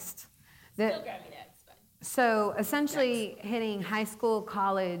 Or Next. Still Grammy Next. But so essentially hitting high school,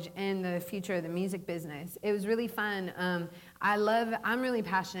 college, and the future of the music business. It was really fun. I'm really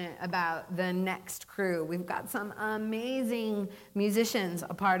passionate about the Next crew. We've got some amazing musicians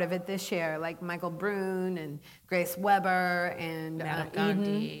a part of it this year, like Michael Brune and Grace Weber and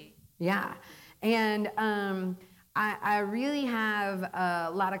Eden. Yeah. And I really have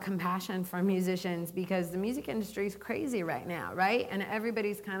a lot of compassion for musicians because the music industry is crazy right now, right? And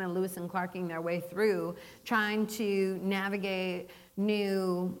everybody's kind of Lewis and Clarking their way through, trying to navigate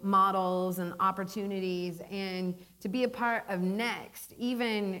new models and opportunities, and to be a part of Next.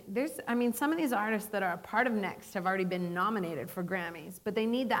 Some of these artists that are a part of Next have already been nominated for Grammys, but they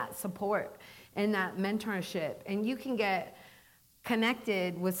need that support and that mentorship. And you can get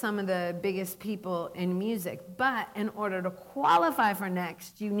connected with some of the biggest people in music, but in order to qualify for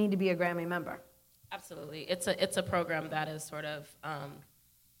Next, you need to be a Grammy member. Absolutely. It's a program that is sort of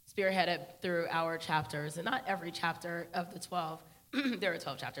spearheaded through our chapters, and not every chapter of the 12, there are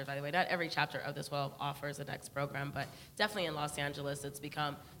 12 chapters, by the way, not every chapter of the 12 offers a Next program, but definitely in Los Angeles, it's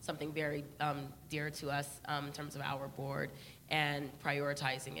become something very dear to us in terms of our board and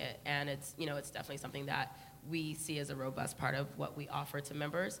prioritizing it, and it's definitely something that we see as a robust part of what we offer to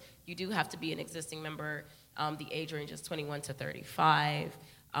members. You do have to be an existing member. The age range is 21 to 35,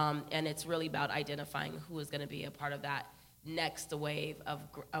 and it's really about identifying who is going to be a part of that next wave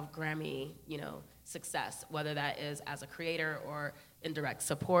of Grammy, success, whether that is as a creator or in direct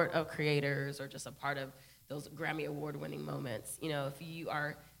support of creators or just a part of those Grammy award-winning moments. If you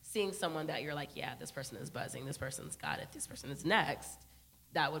are seeing someone that you're like, yeah, this person is buzzing, this person's got it, this person is next,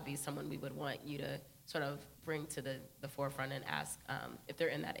 that would be someone we would want you to sort of bring to the forefront and ask if they're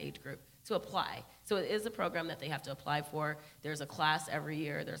in that age group to apply. So it is a program that they have to apply for. There's a class every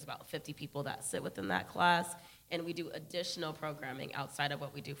year. There's about 50 people that sit within that class, and we do additional programming outside of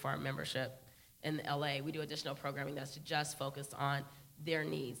what we do for our membership in LA. We do additional programming that's just focused on their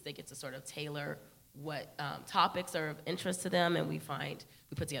needs. They get to sort of tailor what topics are of interest to them, and we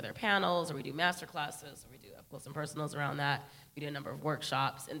put together panels, or we do master classes, or we do up close and personals around that. We do a number of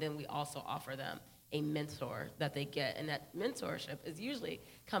workshops, and then we also offer them a mentor that they get, and that mentorship is usually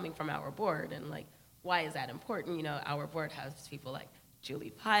coming from our board. And why is that important? Our board has people like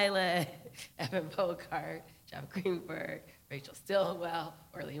Julie Pilot, Evan Bogart, Jeff Greenberg, Rachel Stillwell,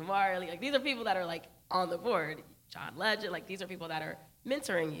 Orly Marley. These are people that are on the board. John Legend. These are people that are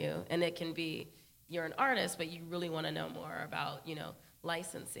mentoring you, and it can be you're an artist, but you really want to know more about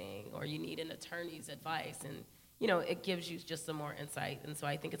licensing, or you need an attorney's advice, and it gives you just some more insight. And so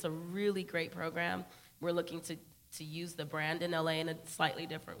I think it's a really great program. We're looking to use the brand in LA in a slightly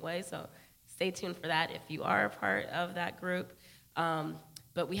different way, so stay tuned for that if you are a part of that group.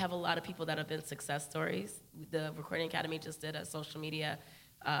 But we have a lot of people that have been success stories. The Recording Academy just did a social media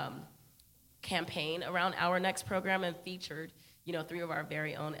campaign around our Next program and featured 3 of our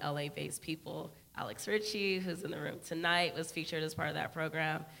very own LA-based people. Alex Ritchie, who's in the room tonight, was featured as part of that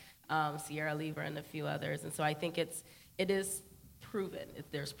program. Sierra Lever and a few others. And so I think it is proven.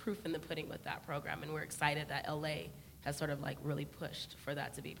 There's proof in the pudding with that program, and we're excited that LA has sort of really pushed for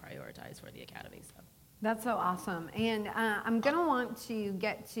that to be prioritized for the Academy. So. That's so awesome. And I'm going to want to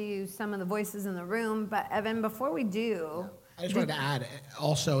get to some of the voices in the room, but Evan, before we do... I just wanted to add,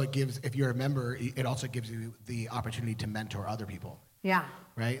 also if you're a member, it also gives you the opportunity to mentor other people. Yeah.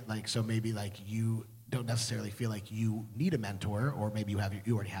 Right? So maybe you don't necessarily feel like you need a mentor, or maybe you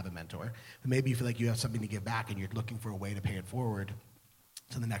already have a mentor, but maybe you feel like you have something to give back and you're looking for a way to pay it forward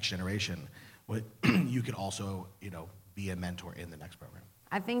to the next generation. You could also, be a mentor in the Next program.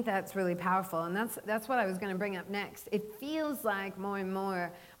 I think that's really powerful, and that's what I was going to bring up next. It feels like more and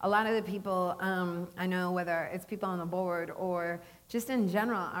more, a lot of the people I know, whether it's people on the board or just in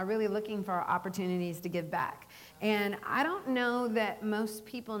general, are really looking for opportunities to give back. And I don't know that most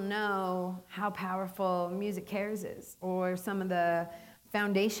people know how powerful Music Cares is, or some of the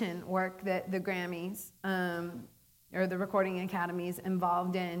foundation work that the Grammys or the Recording Academy is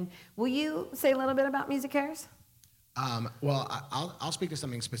involved in. Will you say a little bit about Music Cares? Well, I'll speak to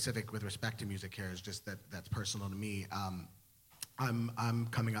something specific with respect to Music Cares, just that's personal to me. I'm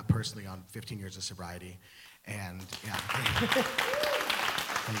coming up personally on 15 years of sobriety, and yeah.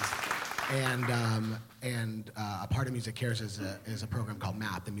 And a part of Music Cares is a program called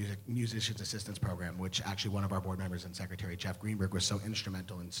MAP, the Musicians Assistance Program, which actually one of our board members and secretary, Jeff Greenberg, was so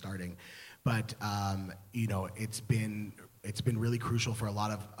instrumental in starting. But you know, it's been really crucial for a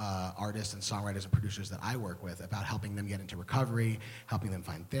lot of artists and songwriters and producers that I work with about helping them get into recovery, helping them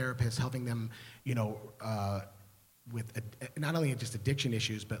find therapists, helping them, you know, with not only just addiction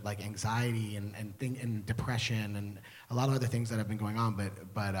issues, but like anxiety and depression and a lot of other things that have been going on,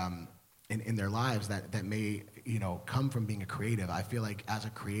 but in their lives that may, you know, come from being a creative. I feel like as a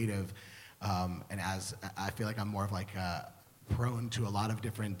creative, and as I feel like I'm more of like prone to a lot of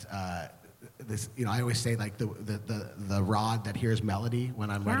different. This, you know, I always say like the rod that hears melody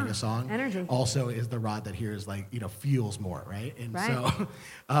when I'm writing a song energy. Also is the rod that hears, like, you know, feels more, right? And right.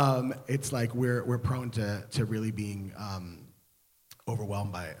 So it's like we're prone to really being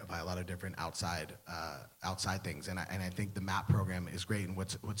overwhelmed by a lot of different outside things, and I think the MAP program is great. And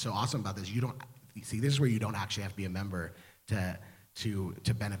what's so awesome about this, this is where you don't actually have to be a member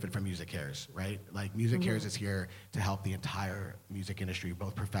to benefit from Music Cares, right? Like Music Cares is here to help the entire music industry,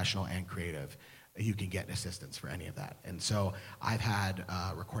 both professional and creative. You can get assistance for any of that. And so I've had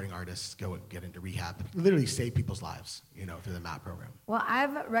recording artists get into rehab, literally save people's lives, you know, through the MAP program. Well,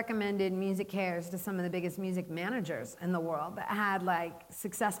 I've recommended Music Cares to some of the biggest music managers in the world that had like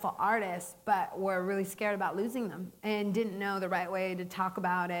successful artists, but were really scared about losing them and didn't know the right way to talk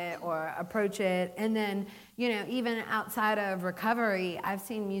about it or approach it. And then, you know, even outside of recovery, I've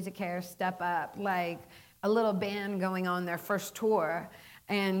seen Music Cares step up, like a little band going on their first tour,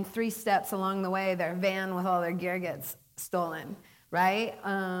 and 3 steps along the way, their van with all their gear gets stolen, right?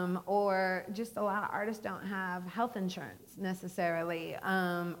 Or just a lot of artists don't have health insurance necessarily.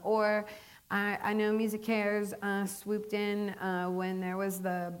 Or I know Music Cares swooped in when there was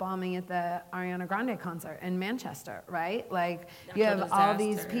the bombing at the Ariana Grande concert in Manchester, right? Like you have all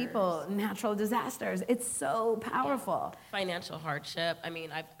these people, natural disasters. It's so powerful. Yeah. Financial hardship. I mean,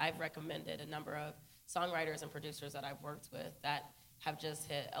 I've recommended a number of songwriters and producers that I've worked with that have just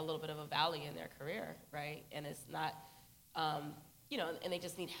hit a little bit of a valley in their career, right? And it's not, you know, and they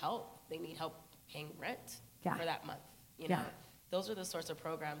just need help. They need help paying rent for that month, you know? Those are the sorts of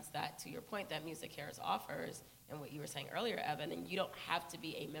programs that, to your point, that Music Cares offers, and what you were saying earlier, Evan, and you don't have to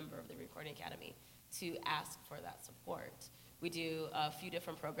be a member of the Recording Academy to ask for that support. We do a few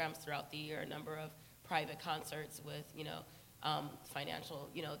different programs throughout the year, a number of private concerts with, you know, financial,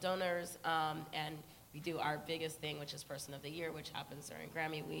 you know, donors, and we do our biggest thing, which is Person of the Year, which happens during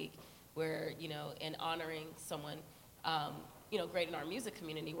Grammy Week, where, you know, in honoring someone, you know, great in our music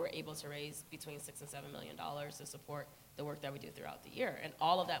community, we're able to raise between $6 and $7 million to support the work that we do throughout the year. And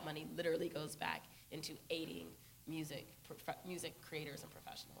all of that money literally goes back into aiding music creators and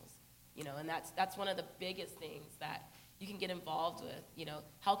professionals. You know, and that's one of the biggest things that you can get involved with. You know,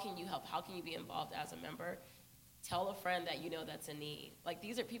 how can you help? How can you be involved as a member? Tell a friend that you know that's in need. Like,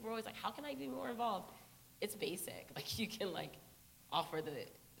 these are people are always like, how can I be more involved? It's basic. Like, you can like offer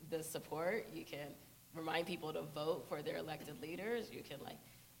the support. You can remind people to vote for their elected leaders. You can like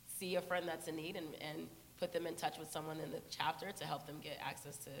see a friend that's in need and put them in touch with someone in the chapter to help them get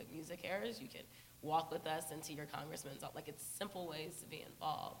access to Music Cares. You can walk with us into your congressman's. Like, it's simple ways to be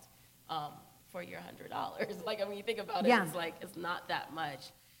involved for your $100. Like, I mean, you think about it, it's like, it's not that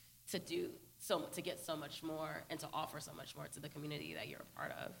much to do. To get so much more and to offer so much more to the community that you're a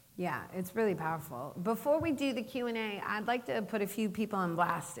part of. Yeah, it's really powerful. Before we do the Q&A, I'd like to put a few people on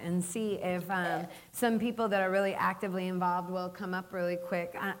blast and see if some people that are really actively involved will come up really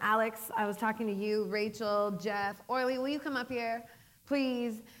quick. Alex, I was talking to you, Rachel, Jeff, Orly, will you come up here,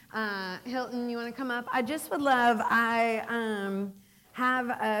 please? Hilton, you want to come up? I just would love, I have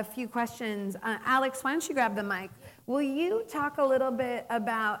a few questions. Alex, why don't you grab the mic? Will you talk a little bit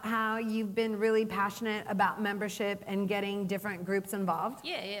about how you've been really passionate about membership and getting different groups involved?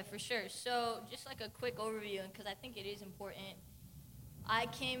 Yeah, for sure. So just like a quick overview, because I think it is important. I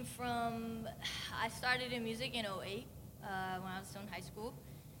started in music in 2008 when I was still in high school.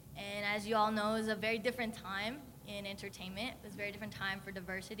 And as you all know, it was a very different time in entertainment. It was a very different time for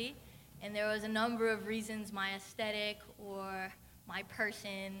diversity. And there was a number of reasons my aesthetic or my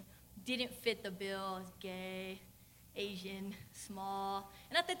person didn't fit the bill as gay, Asian, small,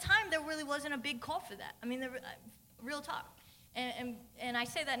 and at the time there really wasn't a big call for that. I mean, real talk, and I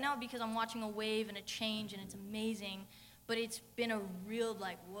say that now because I'm watching a wave and a change, and it's amazing. but it's been a real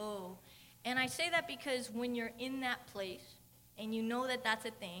like, whoa. And I say that because when you're in that place and you know that that's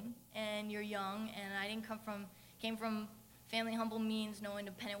a thing and you're young, and I came from family humble means, no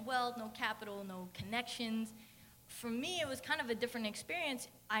independent wealth, no capital, no connections. For me, it was kind of a different experience.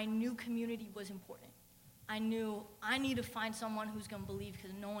 I knew community was important. I knew I need to find someone who's gonna believe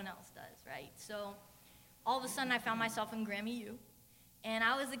because no one else does, right? So all of a sudden I found myself in Grammy U, and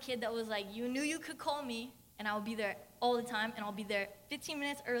I was the kid that was like, you knew you could call me, and I will be there all the time, and I'll be there 15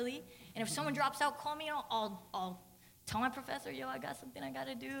 minutes early, and if someone drops out, call me, and I'll tell my professor, yo, I got something I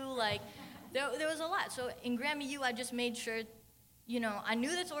gotta do. Like, there was a lot. So in Grammy U, I just made sure, I knew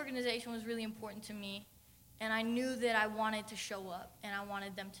this organization was really important to me, and I knew that I wanted to show up, and I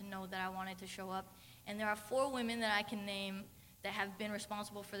wanted them to know that I wanted to show up. And there are 4 women that I can name that have been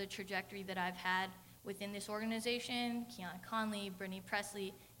responsible for the trajectory that I've had within this organization: Qiana Conley, Brittany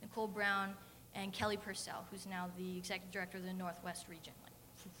Presley, Nicole Brown, and Kelly Purcell, who's now the executive director of the Northwest region.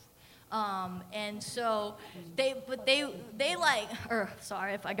 And so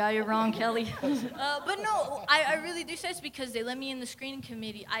sorry if I got you wrong, Kelly. But no, I really do say this because they let me in the screening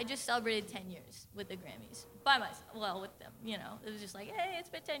committee. I just celebrated 10 years with the Grammys by myself, with them, it was just like, hey, it's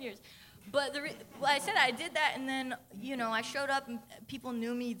been 10 years. But I said I did that, and then, I showed up and people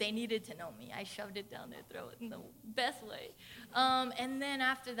knew me. They needed to know me. I shoved it down their throat in the best way. And then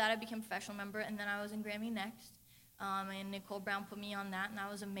after that, I became a professional member, and then I was in Grammy Next. And Nicole Brown put me on that, and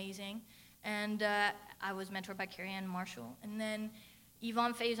that was amazing. And I was mentored by Carrie Ann Marshall. And then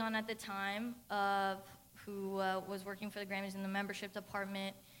Yvonne Faison at the time, who was working for the Grammys in the membership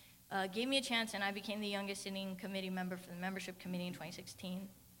department, gave me a chance, and I became the youngest sitting committee member for the membership committee in 2016.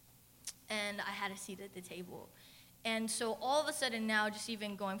 And I had a seat at the table. And so all of a sudden now, just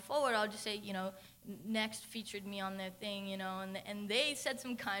even going forward, I'll just say, Next featured me on their thing, and they said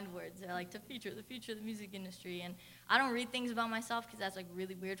some kind words. They're like, the future of the music industry. And I don't read things about myself because that's like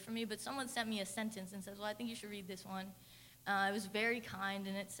really weird for me, but someone sent me a sentence and says, well, I think you should read this one. It was very kind,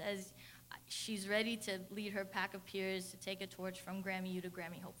 and it says, she's ready to lead her pack of peers to take a torch from Grammy U to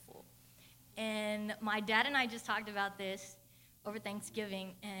Grammy Hopeful. And my dad and I just talked about this over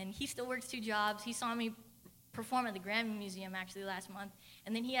Thanksgiving, and he still works 2 jobs. He saw me perform at the Grammy Museum actually last month,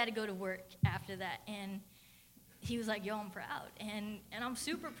 and then he had to go to work after that, and he was like, yo, I'm proud, and I'm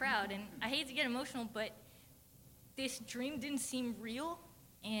super proud, and I hate to get emotional, but this dream didn't seem real,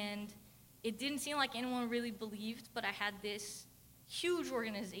 and it didn't seem like anyone really believed, but I had this huge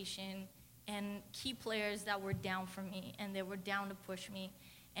organization and key players that were down for me, and they were down to push me,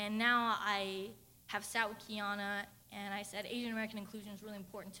 and now I have sat with Qiana, and I said, Asian American inclusion is really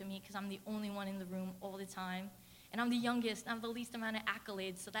important to me because I'm the only one in the room all the time. And I'm the youngest, and I have the least amount of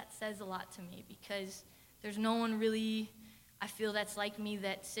accolades, so that says a lot to me because there's no one really, I feel, that's like me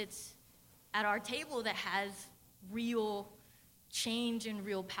that sits at our table that has real change and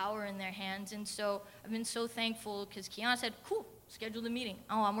real power in their hands. And so I've been so thankful because Qiana said, cool, schedule the meeting.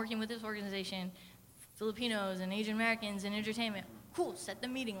 Oh, I'm working with this organization, Filipinos and Asian Americans in entertainment. Cool, set the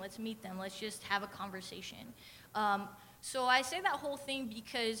meeting, let's meet them, let's just have a conversation. So I say that whole thing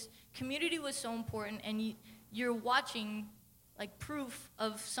because community was so important, and you're watching like proof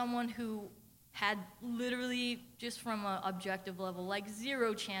of someone who had literally, just from an objective level, like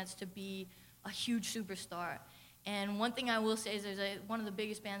 0 chance to be a huge superstar. And one thing I will say is there's one of the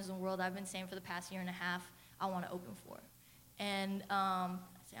biggest bands in the world I've been saying for the past 1.5 years, I want to open for. And I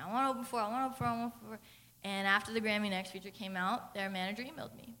say, I want to open for. And after the Grammy Next feature came out, their manager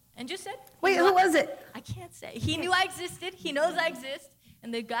emailed me and just said, wait, who was it? I can't say. He knew I existed. He knows I exist.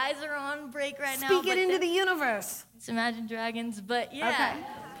 And the guys are on break right now. Speak it into the universe. It's Imagine Dragons, but yeah. Okay.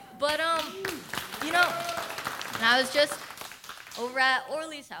 But, and I was just over at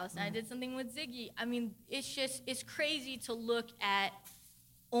Orly's house, and I did something with Ziggy. I mean, it's crazy to look at,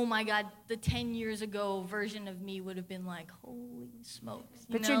 oh my God, the 10 years ago version of me would have been like, holy smokes.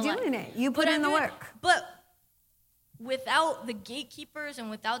 But you're doing it. You put in the work. But without the gatekeepers and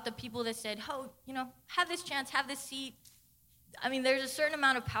without the people that said, oh, have this chance, have this seat. I mean, there's a certain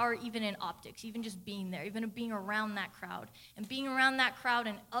amount of power even in optics, even just being there, even being around that crowd. And being around that crowd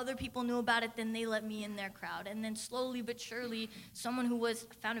and other people knew about it, then they let me in their crowd. And then slowly but surely, someone who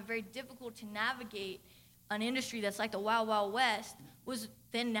found it very difficult to navigate an industry that's like the Wild Wild West was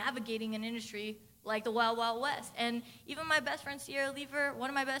then navigating an industry like the Wild Wild West. And even my best friend, Sierra Lever, one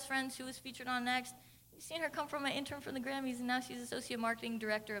of my best friends who was featured on Next, you've seen her come from an intern from the Grammys, and now she's Associate Marketing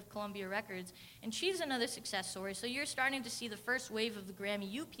Director of Columbia Records. And she's another success story. So you're starting to see the first wave of the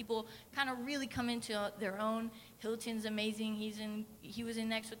Grammy U people kind of really come into their own. Hilton's amazing. He was in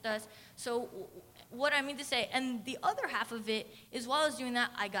Next with us. So what I mean to say, and the other half of it is while I was doing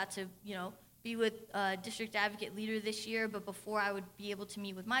that, I got to, be with district advocate leader this year, but before I would be able to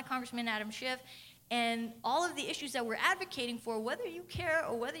meet with my Congressman Adam Schiff, and all of the issues that we're advocating for, whether you care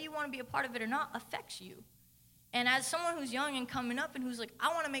or whether you want to be a part of it or not, affects you. And as someone who's young and coming up and who's like, I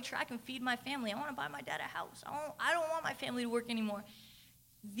want to make sure I can feed my family, I want to buy my dad a house, I don't want my family to work anymore.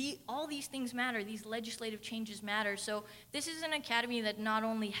 All these things matter. These legislative changes matter. So this is an academy that not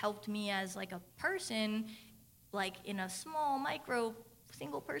only helped me as like a person, like in a small, micro,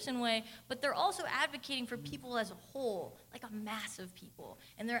 single person way, but they're also advocating for people as a whole, like a mass of people.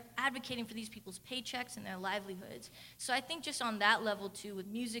 And they're advocating for these people's paychecks and their livelihoods. So I think just on that level too, with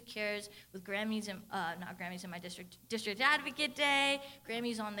Music Cares, with Grammys, and not Grammys in my District Advocate Day,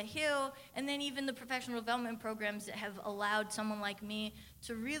 Grammys on the Hill, and then even the professional development programs that have allowed someone like me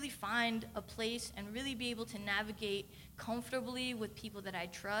to really find a place and really be able to navigate comfortably with people that I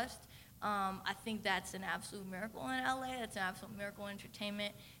trust. I think that's an absolute miracle in LA. That's an absolute miracle in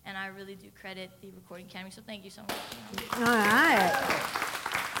entertainment, and I really do credit the Recording Academy. So thank you so much. All right.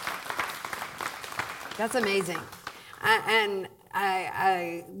 That's amazing.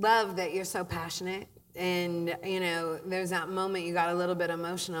 I love that you're so passionate. And, you know, there's that moment you got a little bit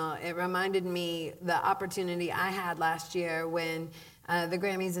emotional. It reminded me the opportunity I had last year when the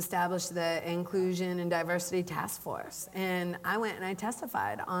Grammys established the Inclusion and Diversity Task Force. And I went and I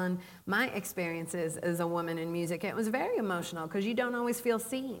testified on my experiences as a woman in music. It was very emotional because you don't always feel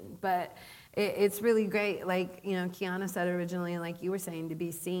seen, but it's really great. Like, you know, Qiana said originally, like you were saying, to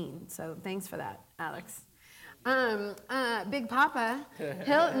be seen. So thanks for that, Alex. Big Papa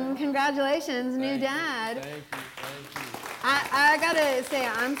Hilton, congratulations, new dad. Thank you. I gotta say,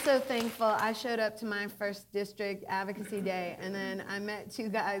 I'm so thankful. I showed up to my first district advocacy day, and then I met two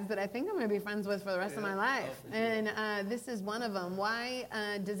guys that I think I'm gonna be friends with for the rest of my life. And this is one of them. Why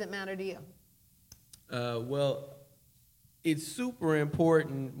does it matter to you? Well, it's super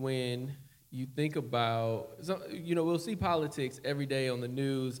important when you think about, you know, we'll see politics every day on the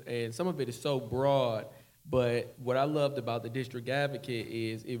news, and some of it is so broad. But what I loved about the district advocate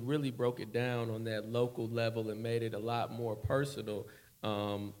is it really broke it down on that local level and made it a lot more personal,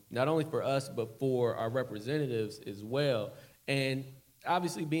 not only for us, but for our representatives as well. And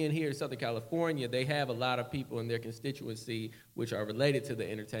obviously being here in Southern California, they have a lot of people in their constituency which are related to the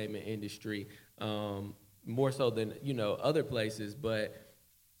entertainment industry, more so than, you know, other places. But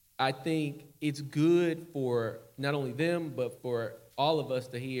I think it's good for not only them, but for all of us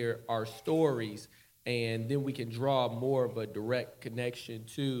to hear our stories, and then we can draw more of a direct connection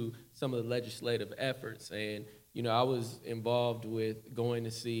to some of the legislative efforts. And, you know, I was involved with going to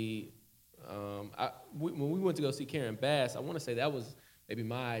see, when we went to go see Karen Bass, I want to say that was maybe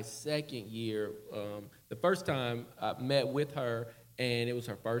my second year. The first time I met with her, and it was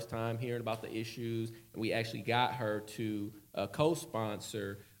her first time hearing about the issues, and we actually got her to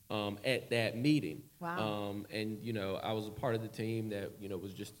co-sponsor at that meeting. Wow. And, you know, I was a part of the team that, you know,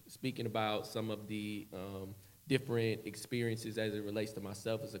 was just speaking about some of the different experiences as it relates to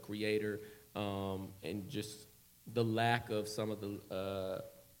myself as a creator, and just the lack of some of the,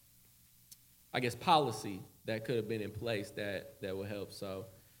 I guess, policy that could have been in place that would help.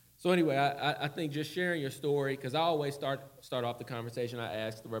 So anyway, I think just sharing your story, because I always start off the conversation, I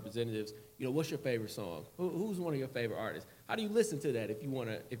ask the representatives, you know, what's your favorite song? Who's one of your favorite artists? How do you listen to that if you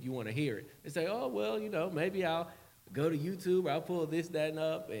want to hear it? They say, oh, well, you know, maybe I'll go to YouTube, I'll pull this, that, and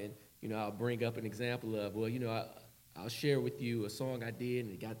up, and, you know, I'll bring up an example of, well, you know, I'll share with you a song I did,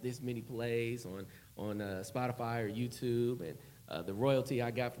 and it got this many plays on Spotify or YouTube, and the royalty I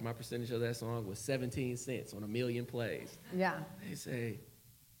got for my percentage of that song was 17 cents on 1 million plays. Yeah. They say,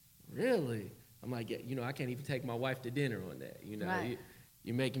 really? I'm like, yeah, you know, I can't even take my wife to dinner on that. You know, Right.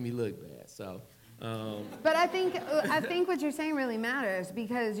 You're making me look bad. So, But I think what you're saying really matters,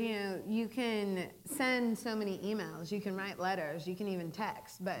 because, you know, you can send so many emails, you can write letters, you can even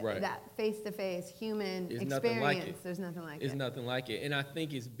text, but Right. that face-to-face human It's experience, nothing like it. there's nothing like it's it. nothing like it. And I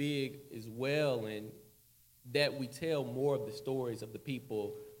think it's big as well, and that we tell more of the stories of the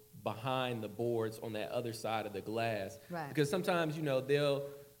people behind the boards on that other side of the glass. Right. Because sometimes, you know,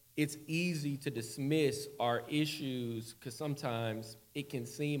 it's easy to dismiss our issues, because sometimes it can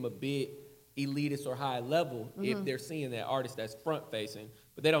seem a bit elitist or high level if they're seeing that artist that's front facing,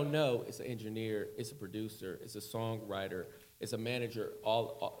 but they don't know it's an engineer, it's a producer, it's a songwriter, it's a manager,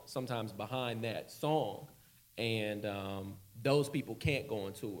 all sometimes behind that song. And those people can't go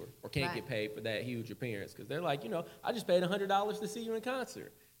on tour or can't Right. get paid for that huge appearance, because they're like, you know, I just paid $100 to see you in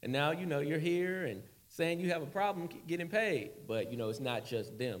concert, and now, you know, you're here and saying you have a problem getting paid. But, you know, it's not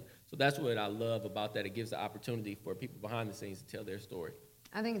just them. So that's what I love about that. It gives the opportunity for people behind the scenes to tell their story.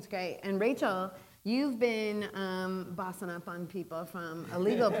 I think it's great. And Rachel, you've been bossing up on people from a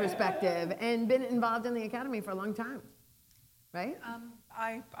legal perspective and been involved in the Academy for a long time, right?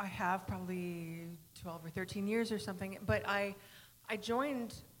 I have probably 12 or 13 years or something, but I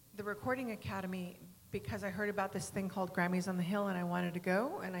joined the Recording Academy because I heard about this thing called Grammys on the Hill, and I wanted to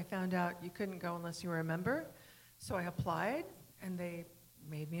go, and I found out you couldn't go unless you were a member. So I applied, and they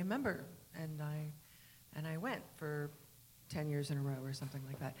made me a member, and I went for 10 years in a row or something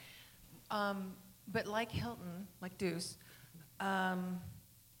like that. But like Hilton, like Deuce,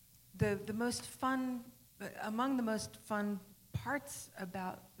 the most fun, among the most fun parts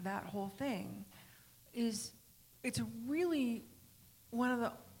about that whole thing is it's really one of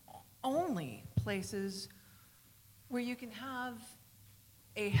the only places where you can have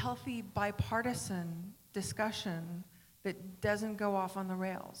a healthy bipartisan discussion that doesn't go off on the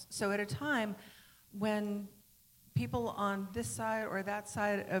rails. So at a time when people on this side or that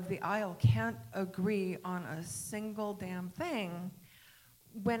side of the aisle can't agree on a single damn thing,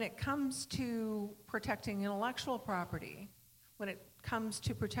 when it comes to protecting intellectual property, when it comes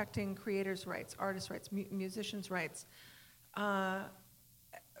to protecting creators' rights, artists' rights, musicians' rights,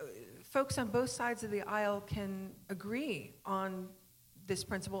 folks on both sides of the aisle can agree on this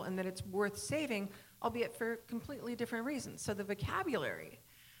principle and that it's worth saving, albeit for completely different reasons. So the vocabulary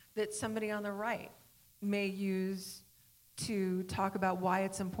that somebody on the right may use to talk about why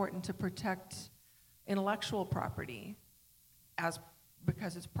it's important to protect intellectual property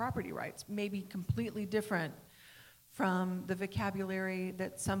because it's property rights may be completely different from the vocabulary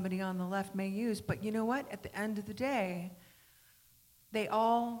that somebody on the left may use. But you know what? At the end of the day, they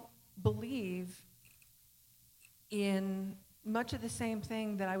all believe in much of the same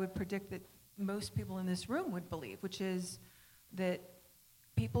thing that I would predict that most people in this room would believe, which is that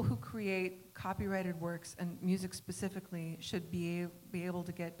people who create copyrighted works, and music specifically, should be able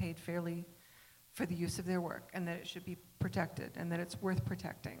to get paid fairly for the use of their work, and that it should be protected, and that it's worth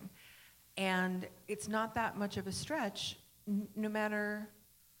protecting. And it's not that much of a stretch, no matter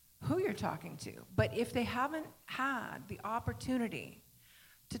who you're talking to. But if they haven't had the opportunity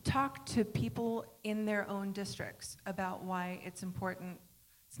to talk to people in their own districts about why it's important,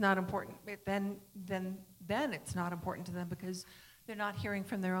 it's not important, then it's not important to them because they're not hearing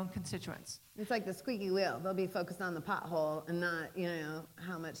from their own constituents. It's like the squeaky wheel. They'll be focused on the pothole and not,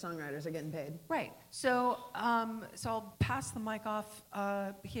 how much songwriters are getting paid. Right. So I'll pass the mic off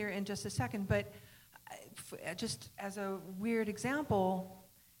here in just a second, but just as a weird example,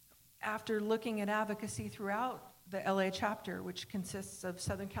 after looking at advocacy throughout the LA chapter, which consists of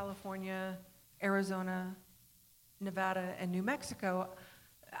Southern California, Arizona, Nevada, and New Mexico,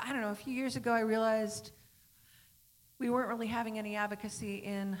 I don't know, a few years ago I realized we weren't really having any advocacy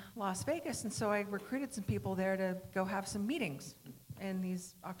in Las Vegas, and so I recruited some people there to go have some meetings in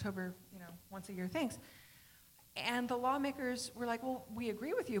these October, once a year things. And the lawmakers were like, well, we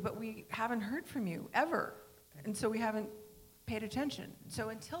agree with you, but we haven't heard from you ever. And so we haven't paid attention. So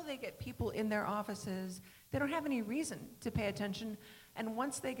until they get people in their offices, they don't have any reason to pay attention. And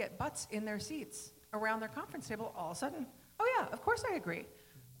once they get butts in their seats around their conference table, all of a sudden, oh yeah, of course I agree.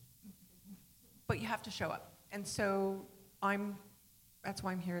 But you have to show up. And so that's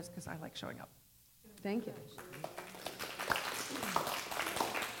why I'm here, is because I like showing up. Thank you.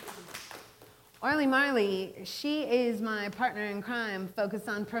 Orly Marley, she is my partner in crime focused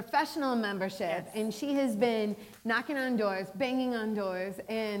on professional membership, yes. And she has been knocking on doors, banging on doors,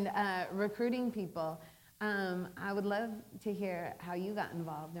 and recruiting people. I would love to hear how you got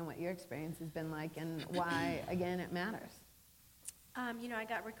involved and what your experience has been like and why, again, it matters. I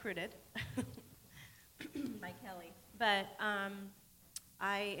got recruited by Kelly, but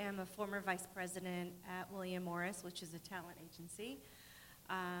I am a former vice president at William Morris, which is a talent agency.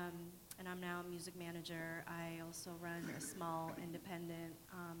 And I'm now a music manager. I also run a small independent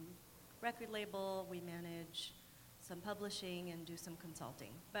record label. We manage some publishing and do some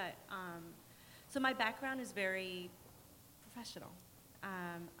consulting. But so my background is very professional.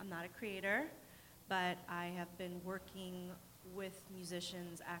 I'm not a creator, but I have been working with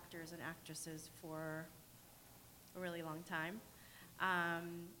musicians, actors, and actresses for a really long time.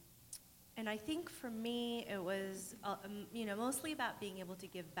 And I think for me, it was, mostly about being able to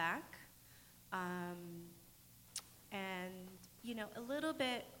give back. And, a little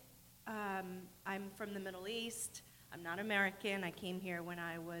bit, I'm from the Middle East. I'm not American. I came here when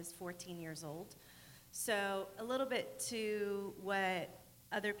I was 14 years old. So a little bit to what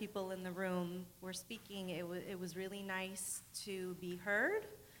other people in the room were speaking, it was really nice to be heard,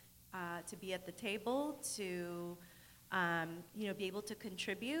 to be at the table, to be able to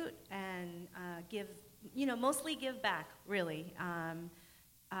contribute and give, mostly give back, really.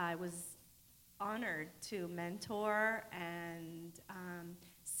 I was honored to mentor and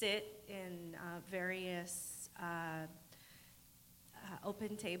sit in various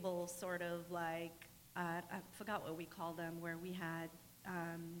open tables, sort of like, I forgot what we call them, where we had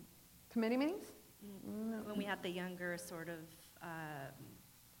Committee meetings? when we had the younger sort of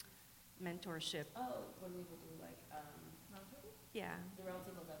mentorship. Oh, when we would do like roundtables? Yeah. The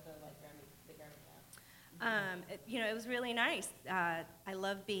roundtables at the Grammy. It was really nice. I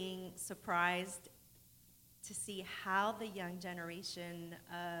love being surprised to see how the young generation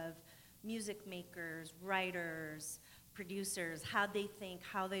of music makers, writers, producers, how they think,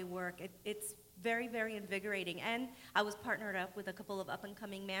 how they work. It's very, very invigorating. And I was partnered up with a couple of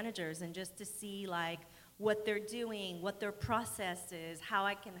up-and-coming managers, and just to see like what they're doing, what their process is, how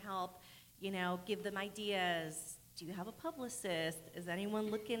I can help, give them ideas. Do you have a publicist? Is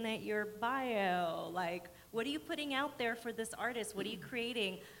anyone looking at your bio? Like, what are you putting out there for this artist? What are you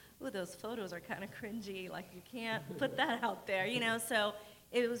creating? Ooh, those photos are kind of cringy. Like, you can't put that out there, So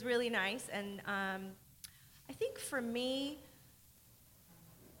it was really nice. And I think for me,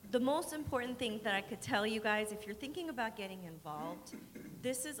 the most important thing that I could tell you guys, if you're thinking about getting involved,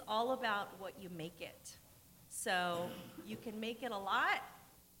 this is all about what you make it. So you can make it a lot,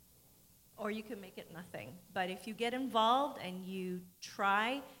 or you can make it nothing. But if you get involved and you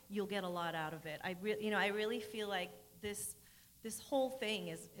try, you'll get a lot out of it. I really feel like this whole thing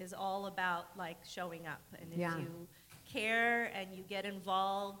is all about like showing up. And if you care and you get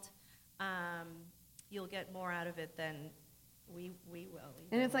involved, you'll get more out of it than we will.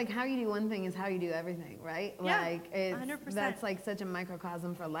 And it's like how you do one thing is how you do everything, right? Yeah, like 100%. That's like such a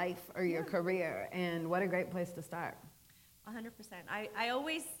microcosm for life or your career, and what a great place to start. 100%. I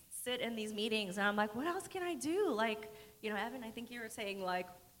always sit in these meetings and I'm like, what else can I do? Like, Evan, I think you were saying like,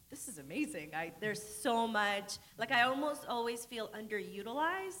 this is amazing. There's so much. Like, I almost always feel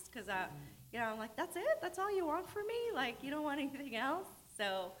underutilized because I'm like, that's it? That's all you want from me? Like, you don't want anything else?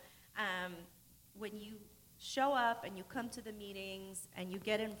 So when you show up and you come to the meetings and you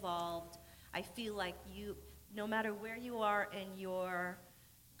get involved, I feel like no matter where you are in your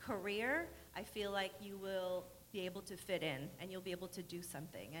career, I feel like you will be able to fit in and you'll be able to do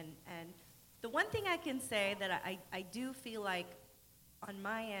something. And the one thing I can say that I do feel like on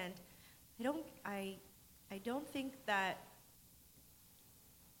my end, I don't think that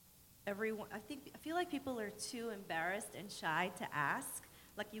everyone, I feel like people are too embarrassed and shy to ask.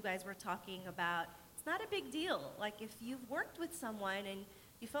 Like you guys were talking about, it's not a big deal. Like if you've worked with someone and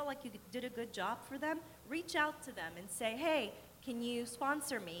you felt like you did a good job for them, reach out to them and say, hey, can you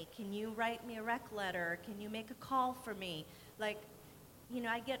sponsor me? Can you write me a rec letter? Can you make a call for me? Like,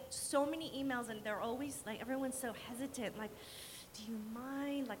 I get so many emails and they're always like, everyone's so hesitant. Like, do you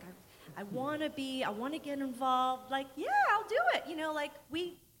mind? Like, I want to get involved. Like, yeah, I'll do it. Like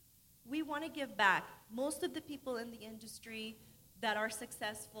we want to give back. Most of the people in the industry that are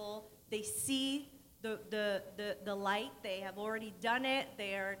successful, they see the light. They have already done it.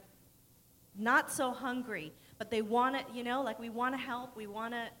 They are not so hungry, but they want to, like we want to help. We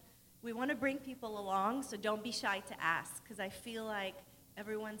want to bring people along. So don't be shy to ask, because I feel like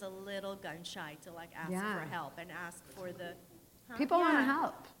everyone's a little gun shy to like ask for help and ask for the. People want to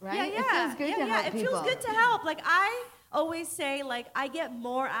help, right? Yeah, It feels good to help it people. feels good to help. Like I always say, like I get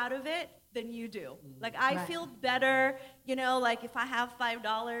more out of it than you do. Like I feel better, like if I have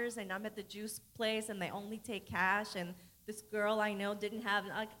 $5 and I'm at the juice place and they only take cash, and this girl I know didn't have,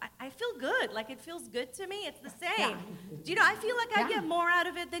 like I feel good. Like it feels good to me. It's the same. I feel like I get more out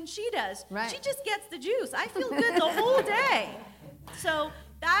of it than she does. Right. She just gets the juice. I feel good the whole day. So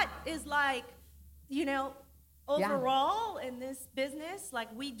that is like, overall in this business, like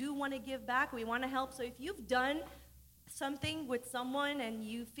we do want to give back. We want to help. So if you've done something with someone and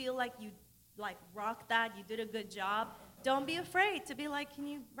you feel like you like rocked that, you did a good job, don't be afraid to be like, can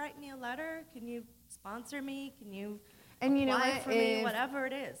you write me a letter? Can you sponsor me? Can you apply for me? Whatever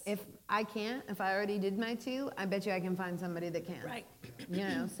it is. If I can't, if I already did my 2, I bet you I can find somebody that can. Right.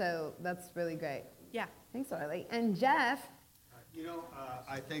 So that's really great. Yeah. Thanks, Orly. And Jeff.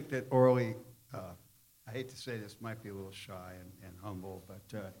 I think that Orly, I hate to say this, might be a little shy and humble,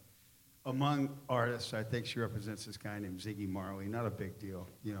 but among artists, I think she represents this guy named Ziggy Marley. Not a big deal,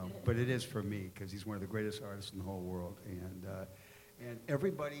 but it is for me because he's one of the greatest artists in the whole world. And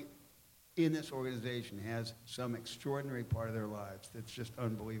everybody in this organization has some extraordinary part of their lives that's just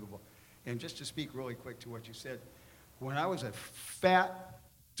unbelievable. And just to speak really quick to what you said, when I was a fat,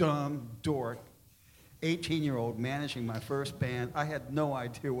 dumb dork, 18-year-old managing my first band, I had no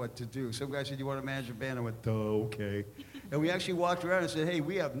idea what to do. Some guy said, you want to manage a band? I went, duh, okay. And we actually walked around and said, hey,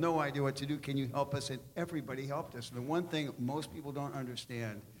 we have no idea what to do. Can you help us? And everybody helped us. And the one thing most people don't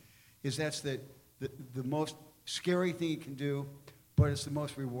understand is that's the most scary thing you can do, but it's the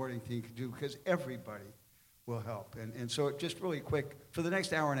most rewarding thing you can do because everybody will help. And so just really quick, for the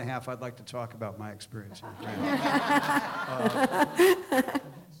next hour and a half, I'd like to talk about my experience here.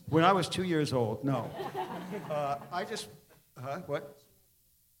 When I was 2 years old, no. What?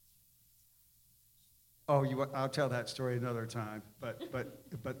 Oh, I'll tell that story another time,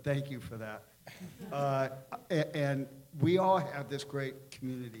 but thank you for that. And we all have this great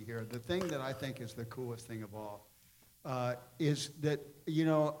community here. The thing that I think is the coolest thing of all is that,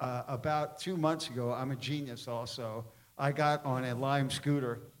 about 2 months ago, I'm a genius also, I got on a Lime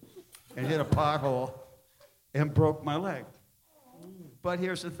scooter and hit a pothole and broke my leg. But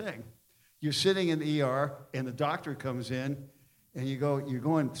here's the thing. You're sitting in the ER, and the doctor comes in, and you're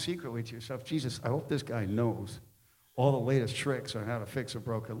going secretly to yourself, Jesus, I hope this guy knows all the latest tricks on how to fix a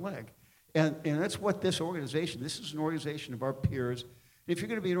broken leg. And that's what this is an organization of our peers. If you're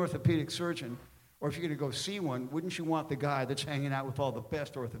going to be an orthopedic surgeon, or if you're going to go see one, wouldn't you want the guy that's hanging out with all the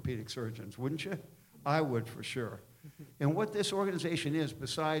best orthopedic surgeons, wouldn't you? I would, for sure. And what this organization is,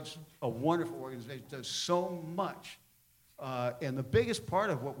 besides a wonderful organization, does so much. And the biggest part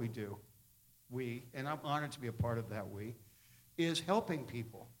of what we do, and I'm honored to be a part of that is helping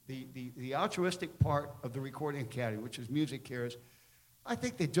people. The altruistic part of the Recording Academy, which is Music Cares, I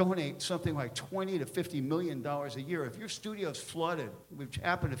think they donate something like $20 to $50 million a year. If your studio's flooded, which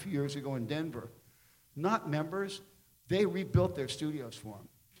happened a few years ago in Denver, not members, they rebuilt their studios for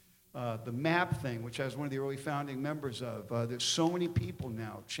them. The MAP thing, which I was one of the early founding members of, there's so many people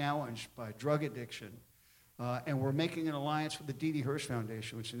now challenged by drug addiction. And we're making an alliance with the D.D. Hirsch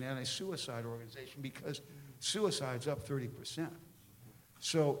Foundation, which is an anti-suicide organization, because suicide's up 30%.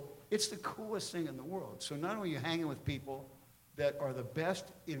 So it's the coolest thing in the world. So not only are you hanging with people that are the best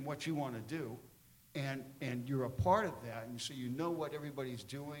in what you want to do, and you're a part of that, and so you know what everybody's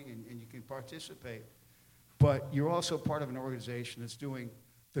doing, and you can participate, but you're also part of an organization that's doing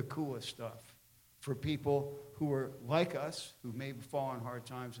the coolest stuff for people who are like us, who may fall on hard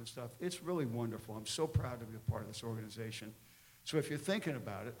times and stuff. It's really wonderful. I'm so proud to be a part of this organization. So if you're thinking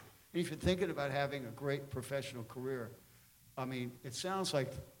about it, and if you're thinking about having a great professional career, I mean, it sounds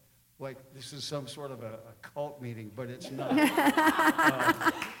like this is some sort of a cult meeting, but it's not.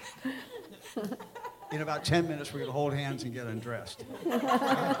 In about 10 minutes, we're going to hold hands and get undressed.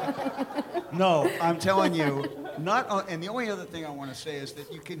 No, I'm telling you, and the only other thing I want to say is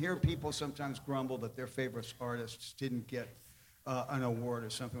that you can hear people sometimes grumble that their favorite artists didn't get an award or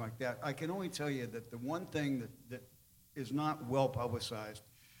something like that. I can only tell you that the one thing that is not well publicized,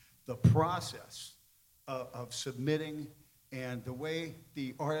 the process of submitting and the way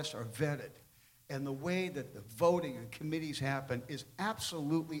the artists are vetted and the way that the voting and committees happen is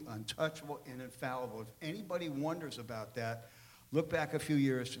absolutely untouchable and infallible. If anybody wonders about that, look back a few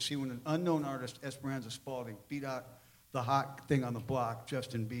years to see when an unknown artist, Esperanza Spalding, beat out the hot thing on the block,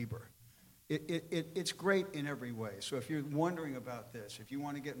 Justin Bieber. It's great in every way. So if you're wondering about this, if you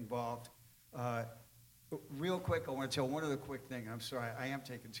want to get involved, real quick, I want to tell one other quick thing. I'm sorry, I am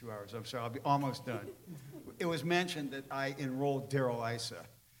taking 2 hours. I'm sorry, I'll be almost done. It was mentioned that I enrolled Daryl Issa.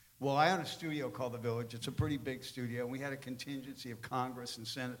 Well, I own a studio called The Village. It's a pretty big studio. And we had a contingency of Congress and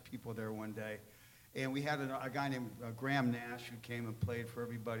Senate people there one day. And we had a guy named Graham Nash who came and played for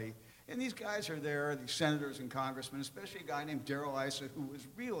everybody. And these guys are there, these senators and congressmen, especially a guy named Daryl Issa, who was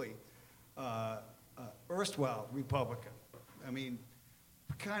really erstwhile Republican. I mean,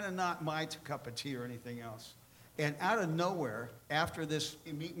 kind of not my cup of tea or anything else. And out of nowhere, after this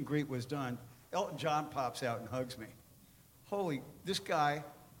meet and greet was done, Elton John pops out and hugs me. This guy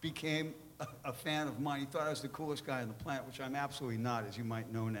became a fan of mine. He thought I was the coolest guy on the planet, which I'm absolutely not, as you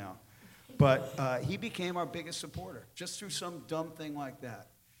might know now. But he became our biggest supporter, just through some dumb thing like that.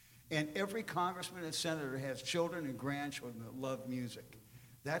 And every congressman and senator has children and grandchildren that love music.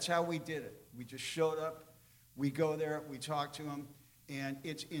 That's how we did it. We just showed up, we go there, we talk to them, and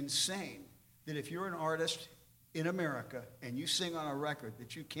it's insane that if you're an artist in America and you sing on a record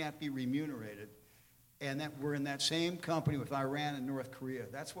that you can't be remunerated, and that we're in that same company with Iran and North Korea.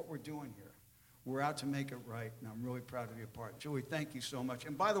 That's what we're doing here. We're out to make it right, and I'm really proud to be a part. Julie, thank you so much.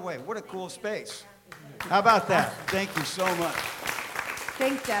 And by the way, what a cool space. How about that? Thank you so much.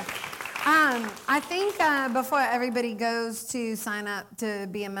 Thanks, Jeff. I think before everybody goes to sign up to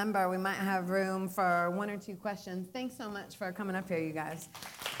be a member, we might have room for 1 or 2 questions. Thanks so much for coming up here, you guys.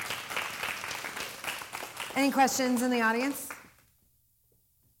 Any questions in the audience?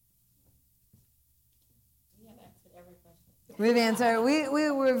 We've answered. We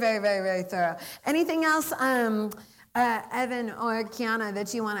were very, very, very thorough. Anything else? Evan or Qiana,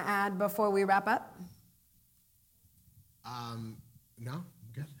 that you want to add before we wrap up? No, I'm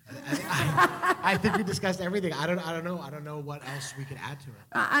good. I think we discussed everything. I don't know what else we could add to it.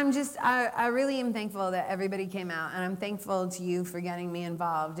 I really am thankful that everybody came out, and I'm thankful to you for getting me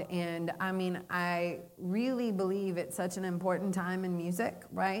involved. And I mean, I really believe it's such an important time in music,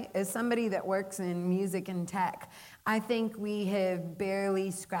 right? As somebody that works in music and tech, I think we have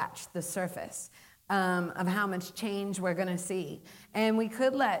barely scratched the surface of how much change we're going to see. And we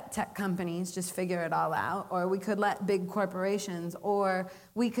could let tech companies just figure it all out, or we could let big corporations, or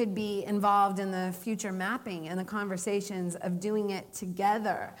we could be involved in the future mapping and the conversations of doing it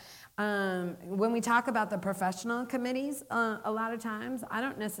together. When we talk about the professional committees, a lot of times, I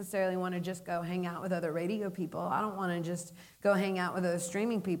don't necessarily want to just go hang out with other radio people. I don't want to just go hang out with other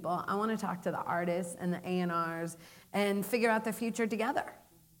streaming people. I want to talk to the artists and the A&Rs and figure out the future together.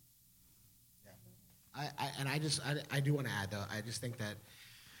 I do want to add though. I just think that,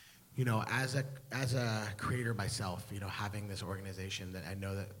 as a creator myself, having this organization that I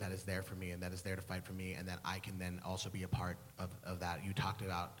know that is there for me and that is there to fight for me, and that I can then also be a part of that. You talked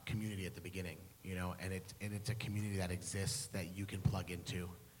about community at the beginning, and it's a community that exists that you can plug into,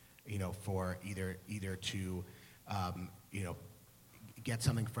 for either to, get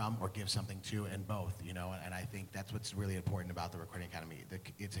something from or give something to, and both, and I think that's what's really important about the Recording Academy.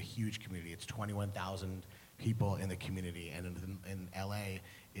 It's a huge community. It's 21,000 people in the community, and in LA,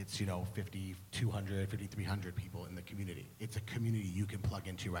 it's 5,200, 5,300 people in the community. It's a community you can plug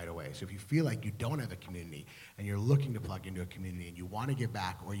into right away. So if you feel like you don't have a community and you're looking to plug into a community and you want to give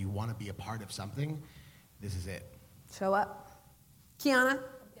back or you want to be a part of something, this is it. Show up. Qiana? I'm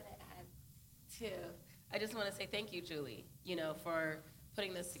gonna add too. I just want to say thank you, Julie, for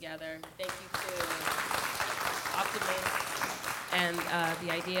putting this together. Thank you to Optimist and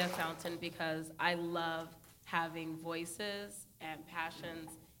the Idea Fountain, because I love having voices and passions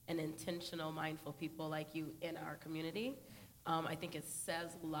and intentional, mindful people like you in our community. I think it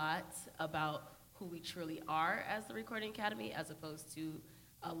says a lot about who we truly are as the Recording Academy, as opposed to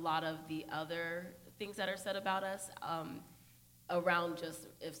a lot of the other things that are said about us around just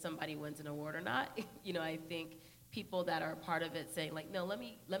if somebody wins an award or not. I think people that are part of it saying, like, no, let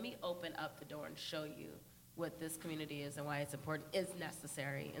me open up the door and show you what this community is and why it's important is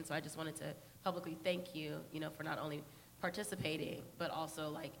necessary. And so I just wanted to publicly thank you, for not only participating, but also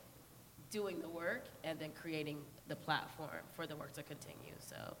like doing the work and then creating the platform for the work to continue.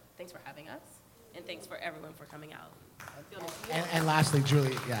 So thanks for having us, and thanks for everyone for coming out. And lastly,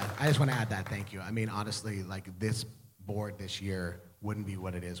 Julie, I just want to add that thank you. I mean, honestly, like this board this year wouldn't be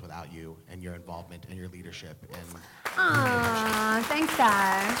what it is without you and your involvement and your leadership. And thanks,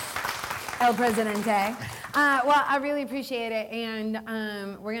 guys. El Presidente. Well, I really appreciate it, and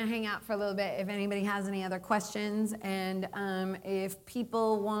we're going to hang out for a little bit if anybody has any other questions. And if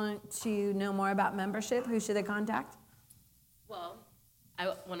people want to know more about membership, who should they contact? Well,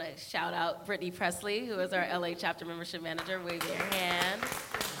 I want to shout out Brittany Presley, who is our LA chapter membership manager. Wave your hand.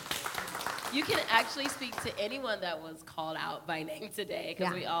 You can actually speak to anyone that was called out by name today,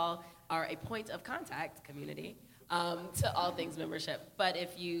 because we all are a point of contact community to all things membership. But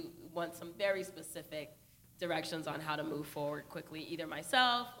if you want some very specific directions on how to move forward quickly, either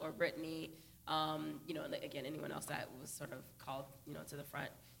myself or Brittany, and again, anyone else that was sort of called, to the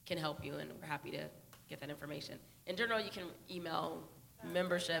front can help you, and we're happy to get that information. In general, you can email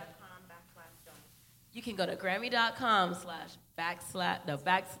membership. You can go to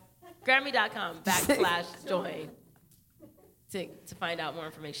Grammy.com/join to find out more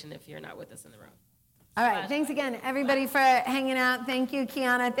information if you're not with us in the room. All right, thanks again, everybody, for hanging out. Thank you,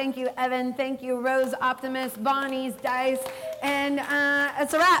 Qiana. Thank you, Evan. Thank you, Rose, Optimist, Bonnie's, Dice. And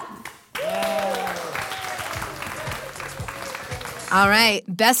it's a wrap. All right,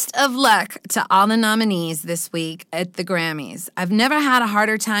 best of luck to all the nominees this week at the Grammys. I've never had a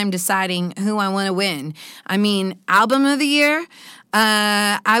harder time deciding who I want to win. I mean, Album of the Year,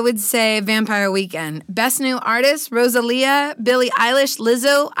 I would say Vampire Weekend. Best New Artist, Rosalia, Billie Eilish,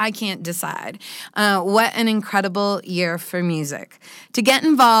 Lizzo, I can't decide. What an incredible year for music. To get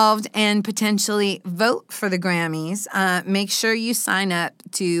involved and potentially vote for the Grammys, make sure you sign up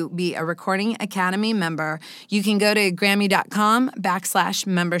to be a Recording Academy member. You can go to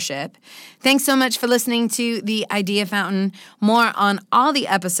Grammy.com/membership. Thanks so much for listening to The Idea Fountain. More on all the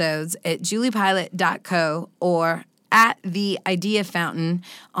episodes at juliepilot.co or at The Idea Fountain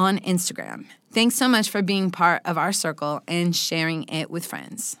on Instagram. Thanks so much for being part of our circle and sharing it with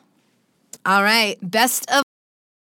friends. All right, best of